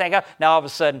and everything else. Now all of a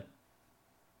sudden,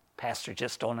 Pastor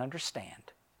just don't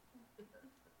understand.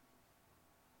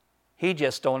 He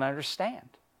just don't understand.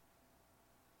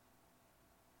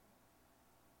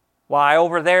 Why,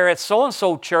 over there at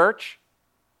so-and-so church,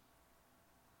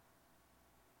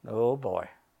 oh boy,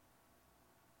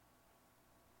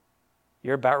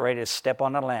 you're about ready to step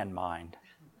on a landmine.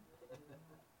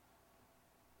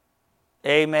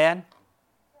 Amen?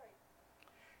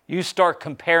 You start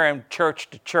comparing church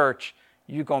to church,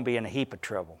 you're going to be in a heap of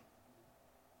trouble.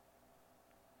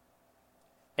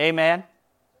 Amen?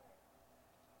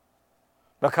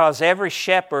 Because every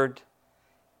shepherd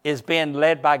is being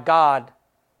led by God,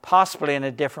 possibly in a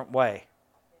different way.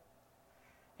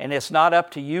 And it's not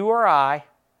up to you or I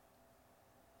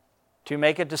to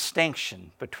make a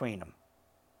distinction between them.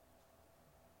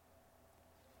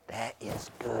 That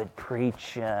is good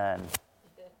preaching.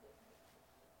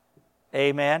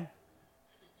 Amen?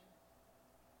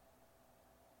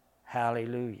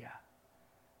 Hallelujah.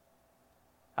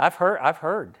 I've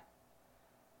heard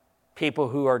people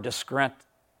who are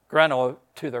disgruntled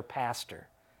to their pastor.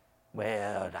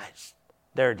 Well,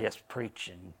 they're just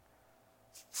preaching.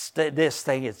 This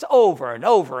thing is over and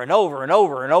over and over and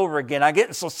over and over again. I'm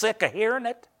getting so sick of hearing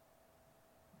it.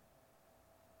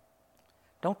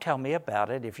 Don't tell me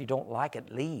about it. If you don't like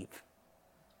it, leave.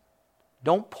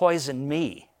 Don't poison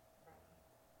me.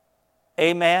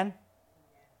 Amen?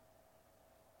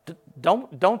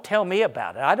 Don't tell me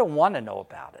about it. I don't want to know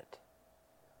about it.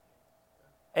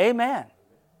 Amen.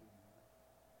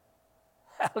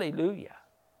 Hallelujah.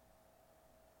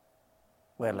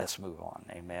 Well, let's move on.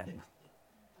 Amen.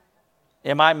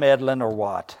 Am I meddling or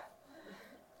what?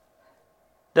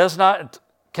 Is not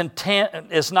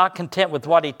content with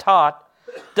what he taught,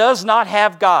 does not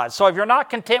have God. So if you're not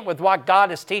content with what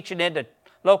God is teaching in the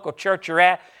local church you're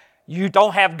at, you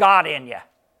don't have God in you.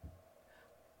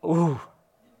 Ooh.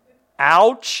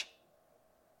 Ouch.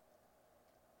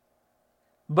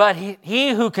 But he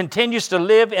who continues to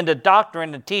live in the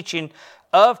doctrine and teaching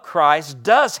of Christ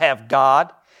does have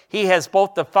God. He has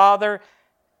both the Father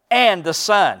and the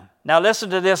Son. Now listen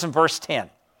to this in verse 10.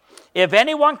 If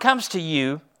anyone comes to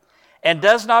you and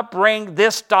does not bring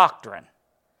this doctrine,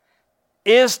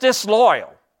 is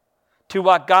disloyal to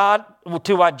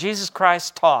what Jesus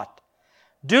Christ taught,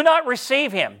 do not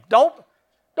receive him. Don't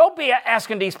be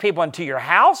asking these people into your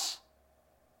house.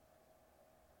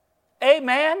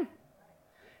 Amen.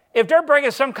 If they're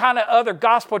bringing some kind of other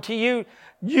gospel to you,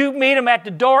 you meet them at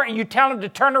the door and you tell them to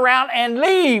turn around and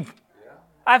leave. Yeah.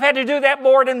 I've had to do that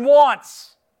more than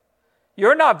once.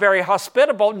 You're not very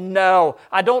hospitable. No,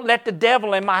 I don't let the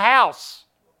devil in my house.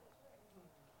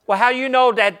 Well, how do you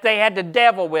know that they had the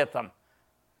devil with them?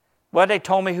 Well, they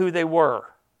told me who they were.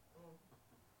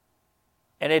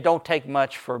 And it don't take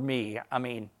much for me. I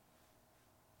mean,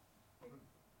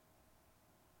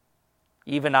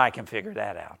 even I can figure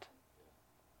that out.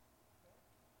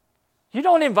 You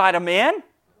don't invite them in.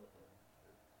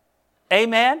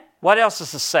 Amen? What else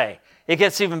does it say? It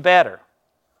gets even better.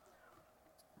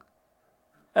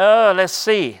 Let's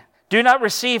see. Do not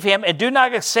receive him and do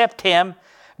not accept him.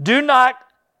 Do not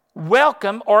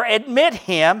welcome or admit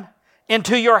him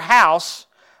into your house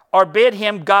or bid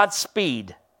him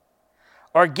Godspeed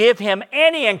or give him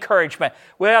any encouragement.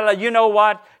 Well, you know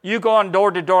what? You go on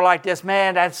door to door like this,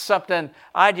 man, that's something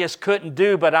I just couldn't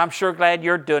do, but I'm sure glad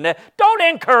you're doing it. Don't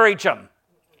encourage them.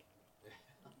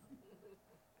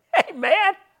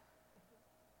 Amen.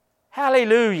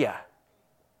 Hallelujah.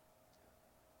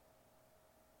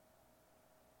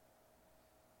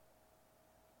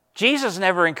 Jesus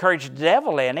never encouraged the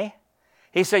devil any.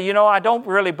 He said, I don't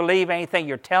really believe anything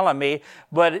you're telling me,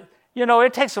 but,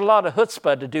 it takes a lot of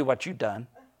chutzpah to do what you've done.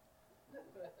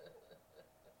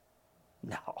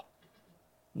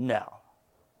 No.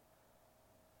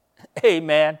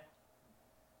 Amen.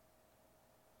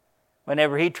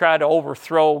 Whenever he tried to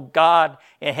overthrow God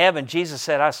in heaven, Jesus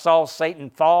said, I saw Satan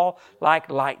fall like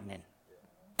lightning.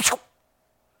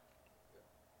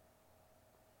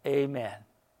 Amen.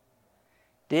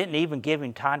 Didn't even give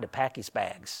him time to pack his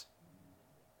bags.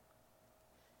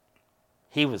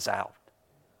 He was out.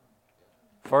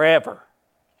 Forever.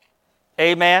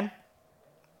 Amen.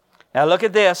 Now look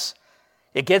at this.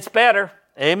 It gets better.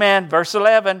 Amen. Verse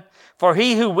 11. For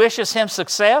he who wishes him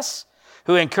success,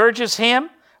 who encourages him,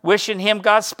 wishing him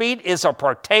Godspeed, is a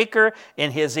partaker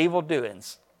in his evil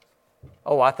doings.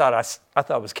 Oh, I thought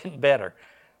it was getting better.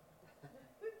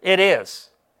 It is.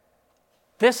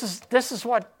 This is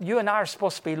what you and I are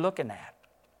supposed to be looking at.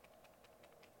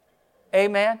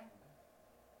 Amen.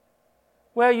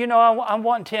 Well, I'm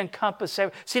wanting to encompass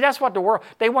everything. See, that's what the world,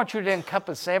 they want you to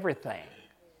encompass everything.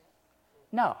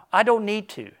 No, I don't need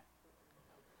to.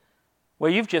 Well,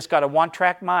 you've just got a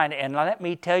one-track mind, and let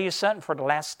me tell you something, for the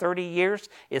last 30 years,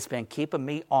 it's been keeping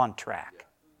me on track.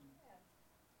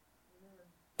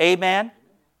 Amen?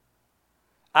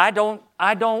 I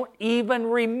don't even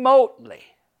remotely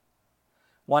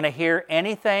want to hear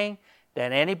anything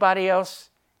that anybody else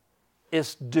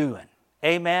is doing.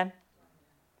 Amen?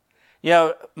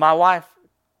 My wife,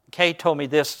 Kay, told me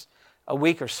this a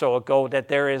week or so ago, that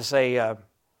there is a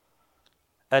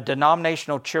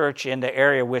denominational church in the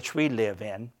area which we live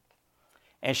in.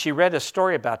 And she read a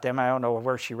story about them. I don't know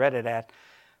where she read it at.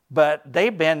 But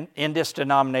they've been in this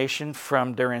denomination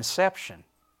from their inception.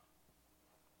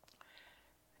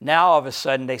 Now, all of a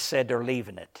sudden, they said they're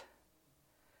leaving it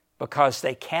because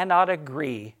they cannot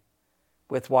agree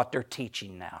with what they're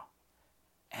teaching now.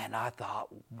 And I thought,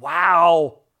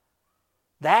 wow,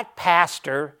 that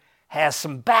pastor has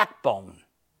some backbone.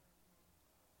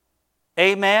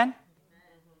 Amen?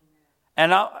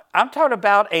 And I'm talking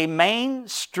about a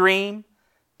mainstream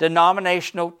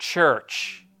denominational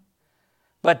church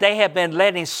But they have been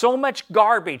letting so much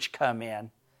garbage come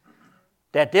in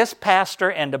that this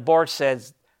pastor and the board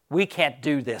says, we can't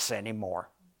do this anymore.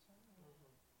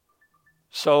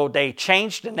 So they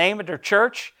changed the name of their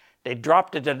church. They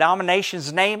dropped the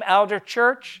denomination's name out of their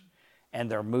church,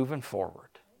 and they're moving forward.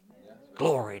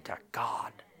 Glory to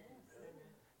God.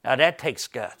 Now that takes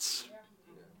guts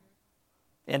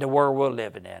in the world we're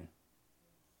living in.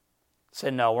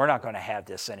 Said, no, we're not going to have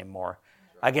this anymore.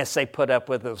 I guess they put up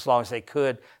with it as long as they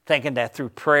could, thinking that through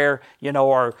prayer,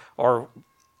 or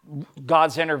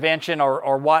God's intervention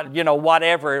or what,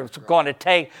 whatever it was going to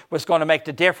take was going to make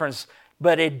the difference.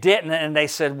 But it didn't, and they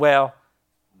said, well,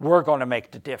 we're going to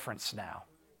make the difference now.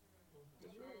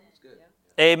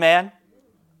 Amen?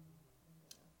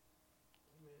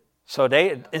 So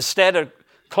they, instead of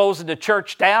closing the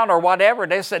church down or whatever,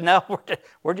 they said, no,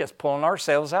 we're just pulling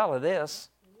ourselves out of this.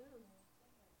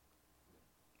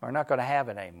 We're not going to have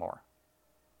it anymore.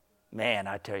 Man,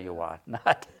 I tell you what.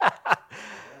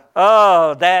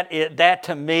 That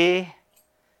to me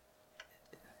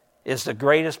is the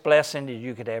greatest blessing that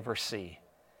you could ever see.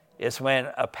 Is when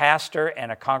a pastor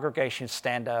and a congregation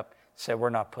stand up and say, we're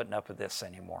not putting up with this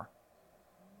anymore.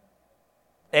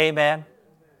 Amen?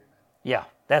 Yeah,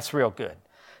 that's real good.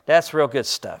 That's real good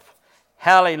stuff.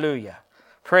 Hallelujah.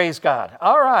 Praise God.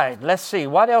 All right, let's see.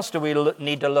 What else do we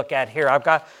need to look at here? I've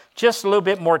got just a little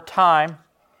bit more time.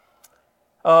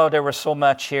 Oh, there was so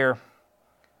much here.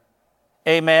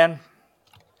 Amen.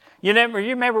 You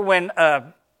remember when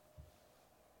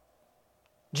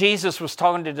Jesus was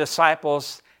talking to the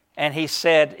disciples and he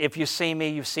said, if you see me,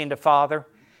 you've seen the Father.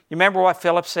 You remember what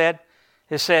Philip said?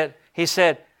 He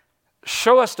said,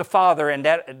 show us the Father and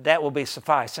that will be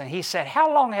suffice. And he said,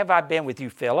 how long have I been with you,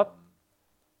 Philip?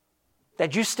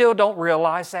 That you still don't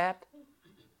realize that?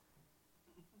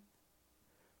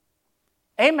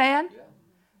 Amen.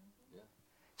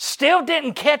 Still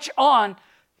didn't catch on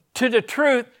to the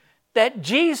truth that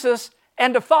Jesus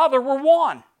and the Father were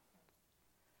one.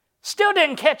 Still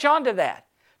didn't catch on to that.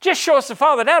 Just show us the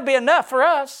Father. That'll be enough for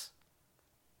us.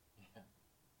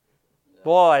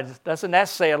 Boy, doesn't that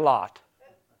say a lot?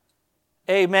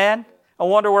 Amen. I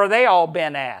wonder where they all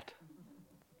been at.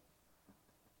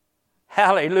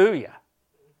 Hallelujah.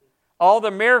 All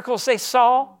the miracles they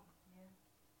saw,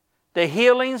 the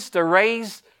healings, the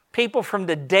raised people from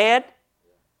the dead.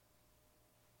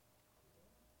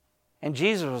 And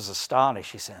Jesus was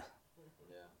astonished. He said,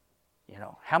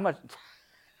 how much...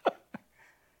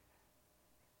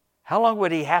 How long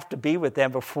would he have to be with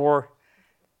them before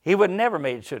he would never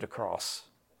made it to the cross?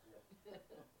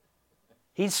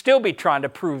 He'd still be trying to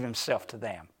prove himself to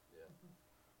them.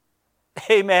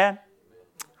 Amen.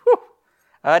 Whew.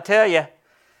 I tell you,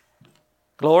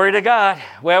 glory to God.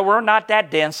 Well, we're not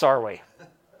that dense, are we?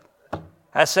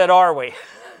 I said, are we?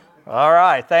 All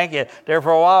right, thank you. There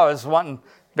for a while I was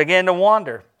beginning to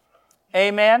wonder.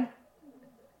 Amen.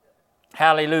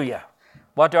 Hallelujah.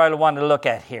 What do I want to look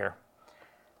at here?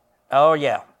 Oh,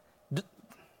 yeah.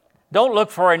 Don't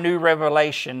look for a new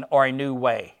revelation or a new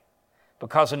way,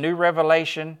 because a new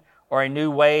revelation or a new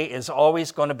way is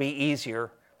always going to be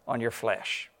easier on your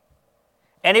flesh.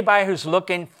 Anybody who's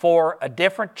looking for a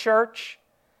different church,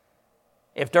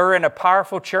 if they're in a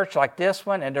powerful church like this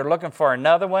one and they're looking for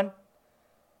another one,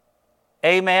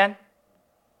 amen,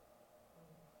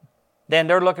 then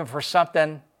they're looking for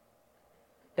something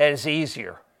that is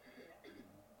easier.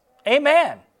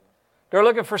 Amen. They're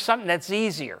looking for something that's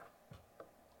easier.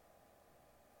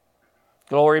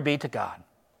 Glory be to God.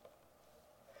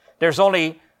 There's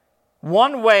only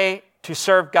one way to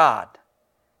serve God,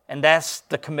 and that's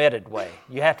the committed way.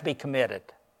 You have to be committed.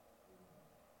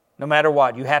 No matter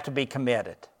what, you have to be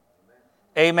committed.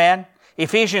 Amen?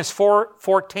 Ephesians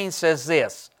 4:14 says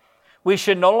this, we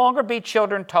should no longer be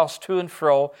children tossed to and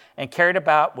fro and carried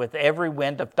about with every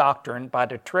wind of doctrine by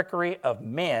the trickery of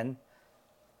men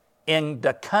in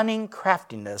the cunning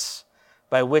craftiness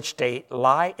by which they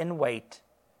lie in wait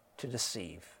to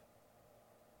deceive.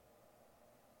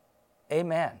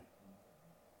 Amen.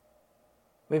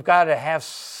 We've got to have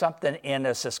something in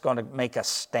us that's going to make us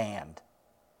stand.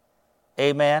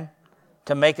 Amen.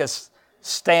 To make us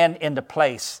stand in the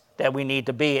place that we need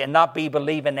to be and not be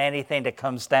believing anything that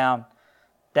comes down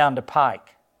the pike.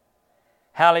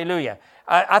 Hallelujah.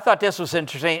 I thought this was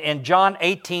interesting. In John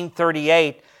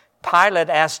 18:38, Pilate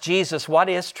asked Jesus, what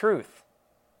is truth?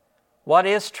 What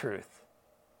is truth?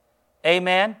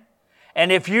 Amen?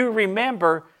 And if you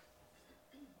remember,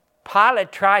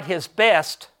 Pilate tried his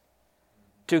best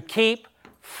to keep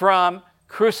from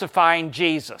crucifying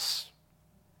Jesus.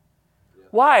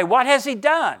 Why? What has he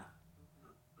done?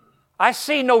 I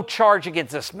see no charge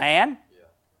against this man.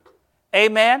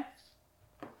 Amen?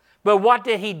 But what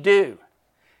did he do?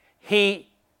 He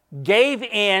gave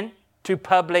in to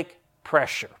public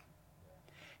pressure.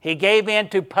 He gave in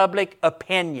to public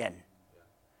opinion.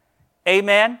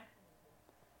 Amen?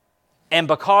 And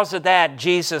because of that,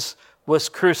 Jesus was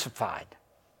crucified.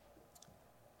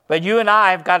 But you and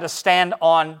I have got to stand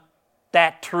on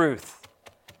that truth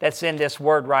that's in this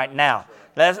word right now.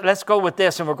 Let's go with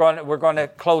this, and we're going to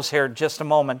close here in just a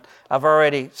moment. I've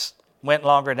already went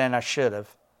longer than I should have.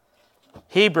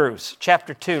 Hebrews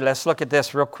chapter 2. Let's look at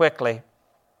this real quickly.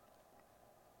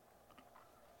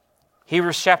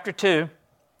 Hebrews chapter 2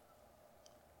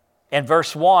 and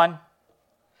verse 1.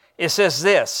 It says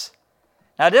this.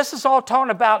 Now this is all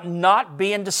talking about not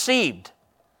being deceived.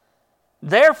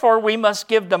 Therefore we must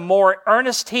give the more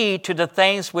earnest heed to the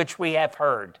things which we have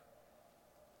heard,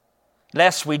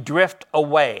 lest we drift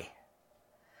away.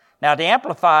 Now the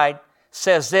Amplified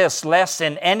says this, lest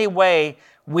in any way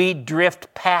we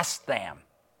drift past them.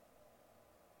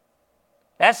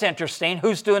 That's interesting.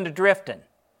 Who's doing the drifting?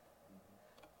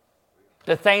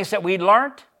 The things that we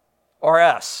learned or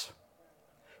us?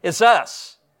 It's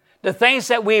us. The things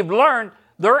that we've learned,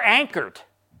 they're anchored.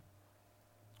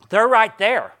 They're right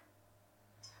there.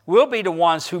 We'll be the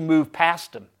ones who move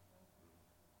past them.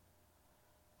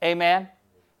 Amen?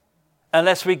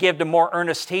 Unless we give the more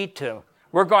earnest heed to them.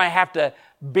 We're going to have to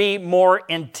be more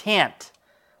intent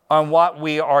on what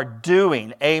we are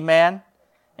doing. Amen?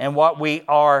 And what we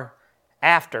are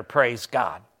after, praise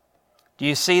God. Do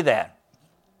you see that?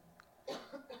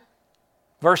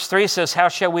 Verse 3 says, how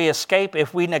shall we escape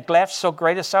if we neglect so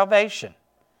great a salvation,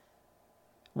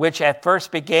 which at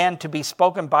first began to be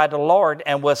spoken by the Lord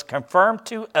and was confirmed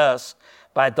to us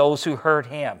by those who heard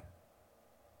him?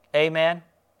 Amen?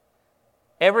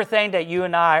 Everything that you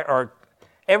and I are,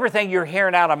 everything you're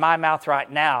hearing out of my mouth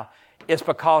right now is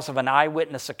because of an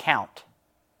eyewitness account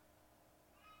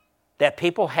that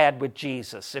people had with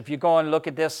Jesus. If you go and look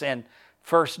at this in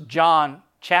 1 John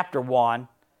chapter 1,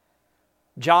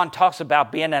 John talks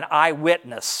about being an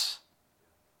eyewitness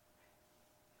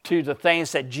to the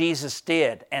things that Jesus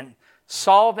did and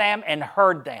saw them and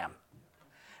heard them.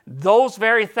 Those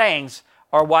very things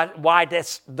are why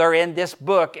they're in this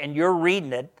book and you're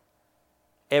reading it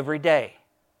every day.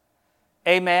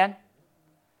 Amen?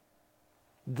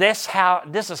 This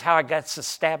is how it gets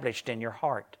established in your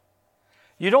heart.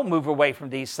 You don't move away from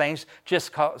these things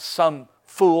just because some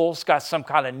fool's got some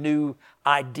kind of new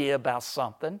idea about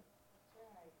something.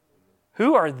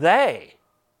 Who are they?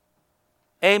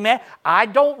 Amen. I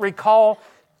don't recall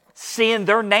seeing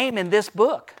their name in this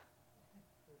book.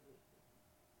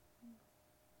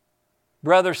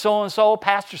 Brother so-and-so,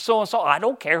 pastor so-and-so, I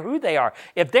don't care who they are.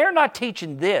 If they're not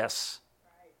teaching this,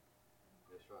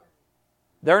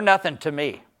 they're nothing to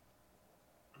me.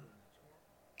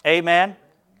 Amen.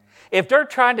 If they're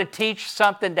trying to teach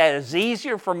something that is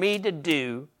easier for me to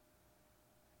do,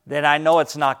 then I know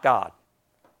it's not God.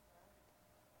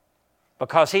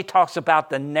 Because he talks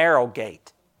about the narrow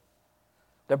gate.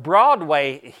 The broad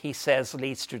way, he says,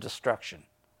 leads to destruction.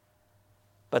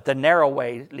 But the narrow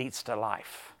way leads to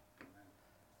life.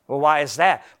 Well, why is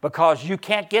that? Because you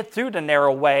can't get through the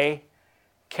narrow way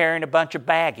carrying a bunch of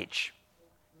baggage.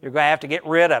 You're going to have to get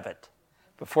rid of it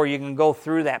before you can go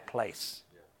through that place.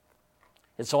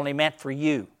 It's only meant for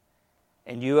you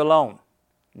and you alone,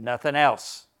 nothing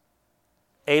else.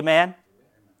 Amen?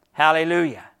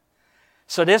 Hallelujah.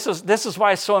 So this is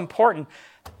why it's so important.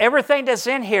 Everything that's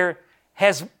in here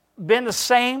has been the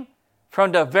same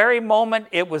from the very moment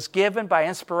it was given by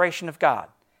inspiration of God.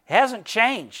 It hasn't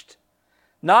changed.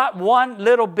 Not one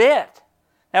little bit.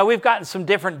 Now, we've gotten some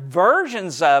different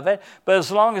versions of it, but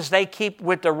as long as they keep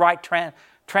with the right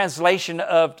translation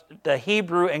of the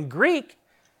Hebrew and Greek,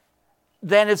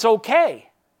 then it's okay.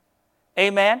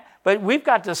 Amen? But we've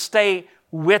got to stay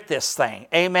with this thing.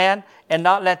 Amen? And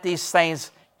not let these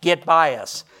things get by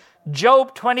us.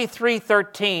 Job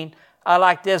 23:13, I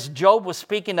like this. Job was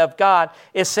speaking of God.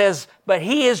 It says, but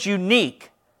he is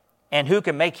unique, and who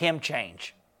can make him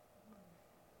change?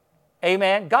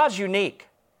 Amen? God's unique.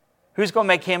 Who's going to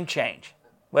make him change?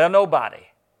 Well, nobody.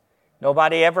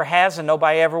 Nobody ever has and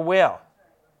nobody ever will.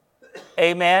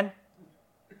 Amen?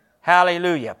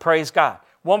 Hallelujah. Praise God.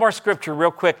 One more scripture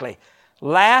real quickly.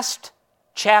 Last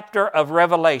chapter of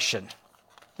Revelation.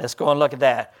 Let's go and look at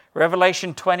that.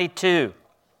 Revelation 22.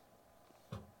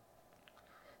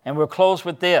 And we'll close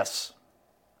with this.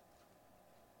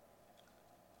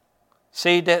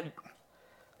 See, that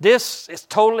this is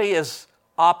totally is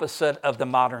opposite of the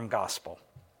modern gospel.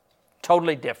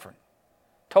 Totally different.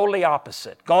 Totally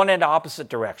opposite. Going in the opposite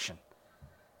direction.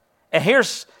 And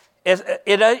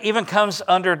it even comes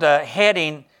under the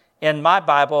heading In my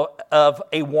Bible, of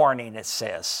a warning, it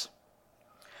says.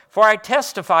 For I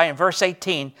testify, in verse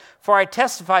 18, for I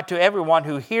testify to everyone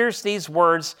who hears these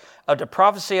words of the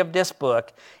prophecy of this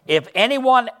book, if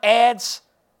anyone adds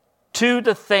to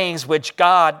the things which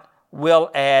God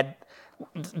will add,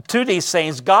 to these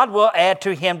things, God will add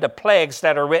to him the plagues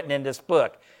that are written in this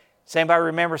book. Does anybody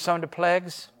remember some of the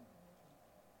plagues?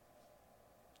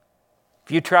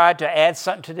 If you tried to add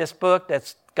something to this book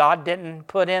that God didn't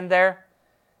put in there,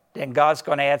 then God's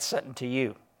going to add something to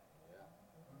you.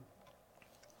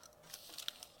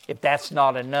 If that's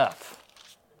not enough.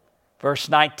 Verse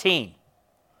 19.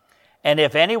 And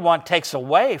if anyone takes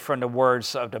away from the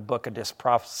words of the book of this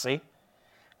prophecy,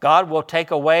 God will take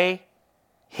away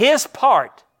his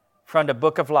part from the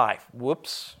book of life.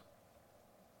 Whoops.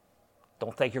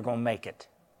 Don't think you're going to make it.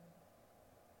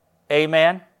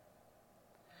 Amen.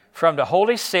 From the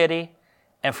holy city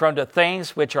and from the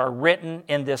things which are written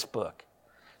in this book.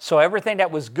 So everything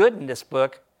that was good in this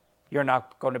book, you're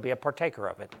not going to be a partaker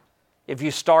of it. If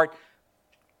you start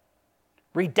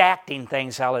redacting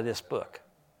things out of this book.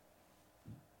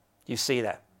 You see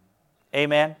that?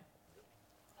 Amen?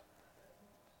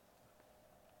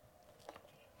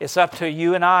 It's up to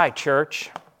you and I, church.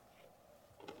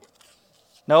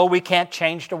 No, we can't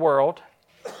change the world,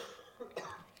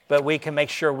 but we can make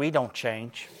sure we don't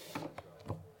change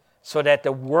so that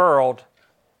the world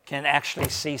can actually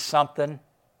see something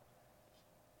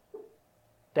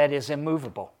that is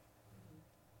immovable.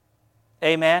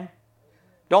 Amen?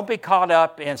 Don't be caught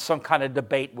up in some kind of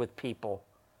debate with people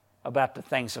about the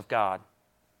things of God.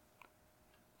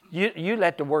 You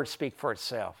let the Word speak for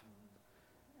itself.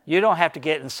 You don't have to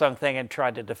get in something and try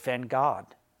to defend God.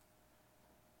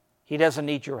 He doesn't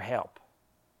need your help.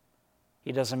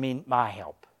 He doesn't need my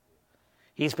help.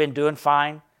 He's been doing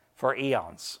fine for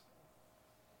eons.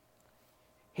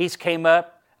 He's came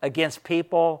up against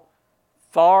people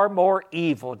far more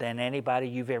evil than anybody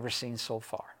you've ever seen so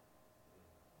far.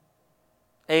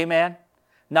 Amen?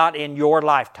 Not in your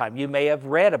lifetime. You may have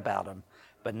read about them,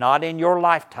 but not in your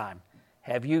lifetime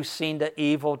have you seen the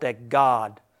evil that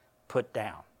God put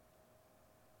down.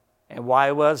 And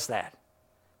why was that?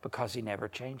 Because He never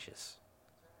changes.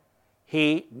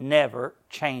 He never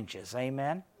changes.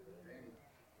 Amen?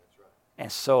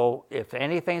 And so if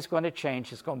anything's going to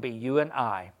change, it's going to be you and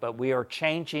I. But we are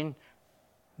changing,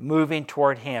 moving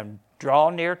toward Him.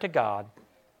 Draw near to God.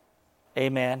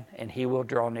 Amen. And He will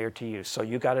draw near to you. So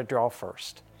you got to draw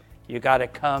first. You got to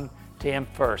come to Him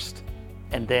first.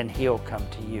 And then He'll come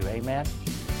to you. Amen.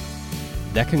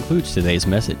 That concludes today's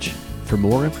message. For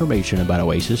more information about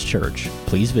Oasis Church,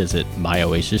 please visit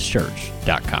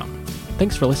myoasischurch.com.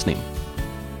 Thanks for listening.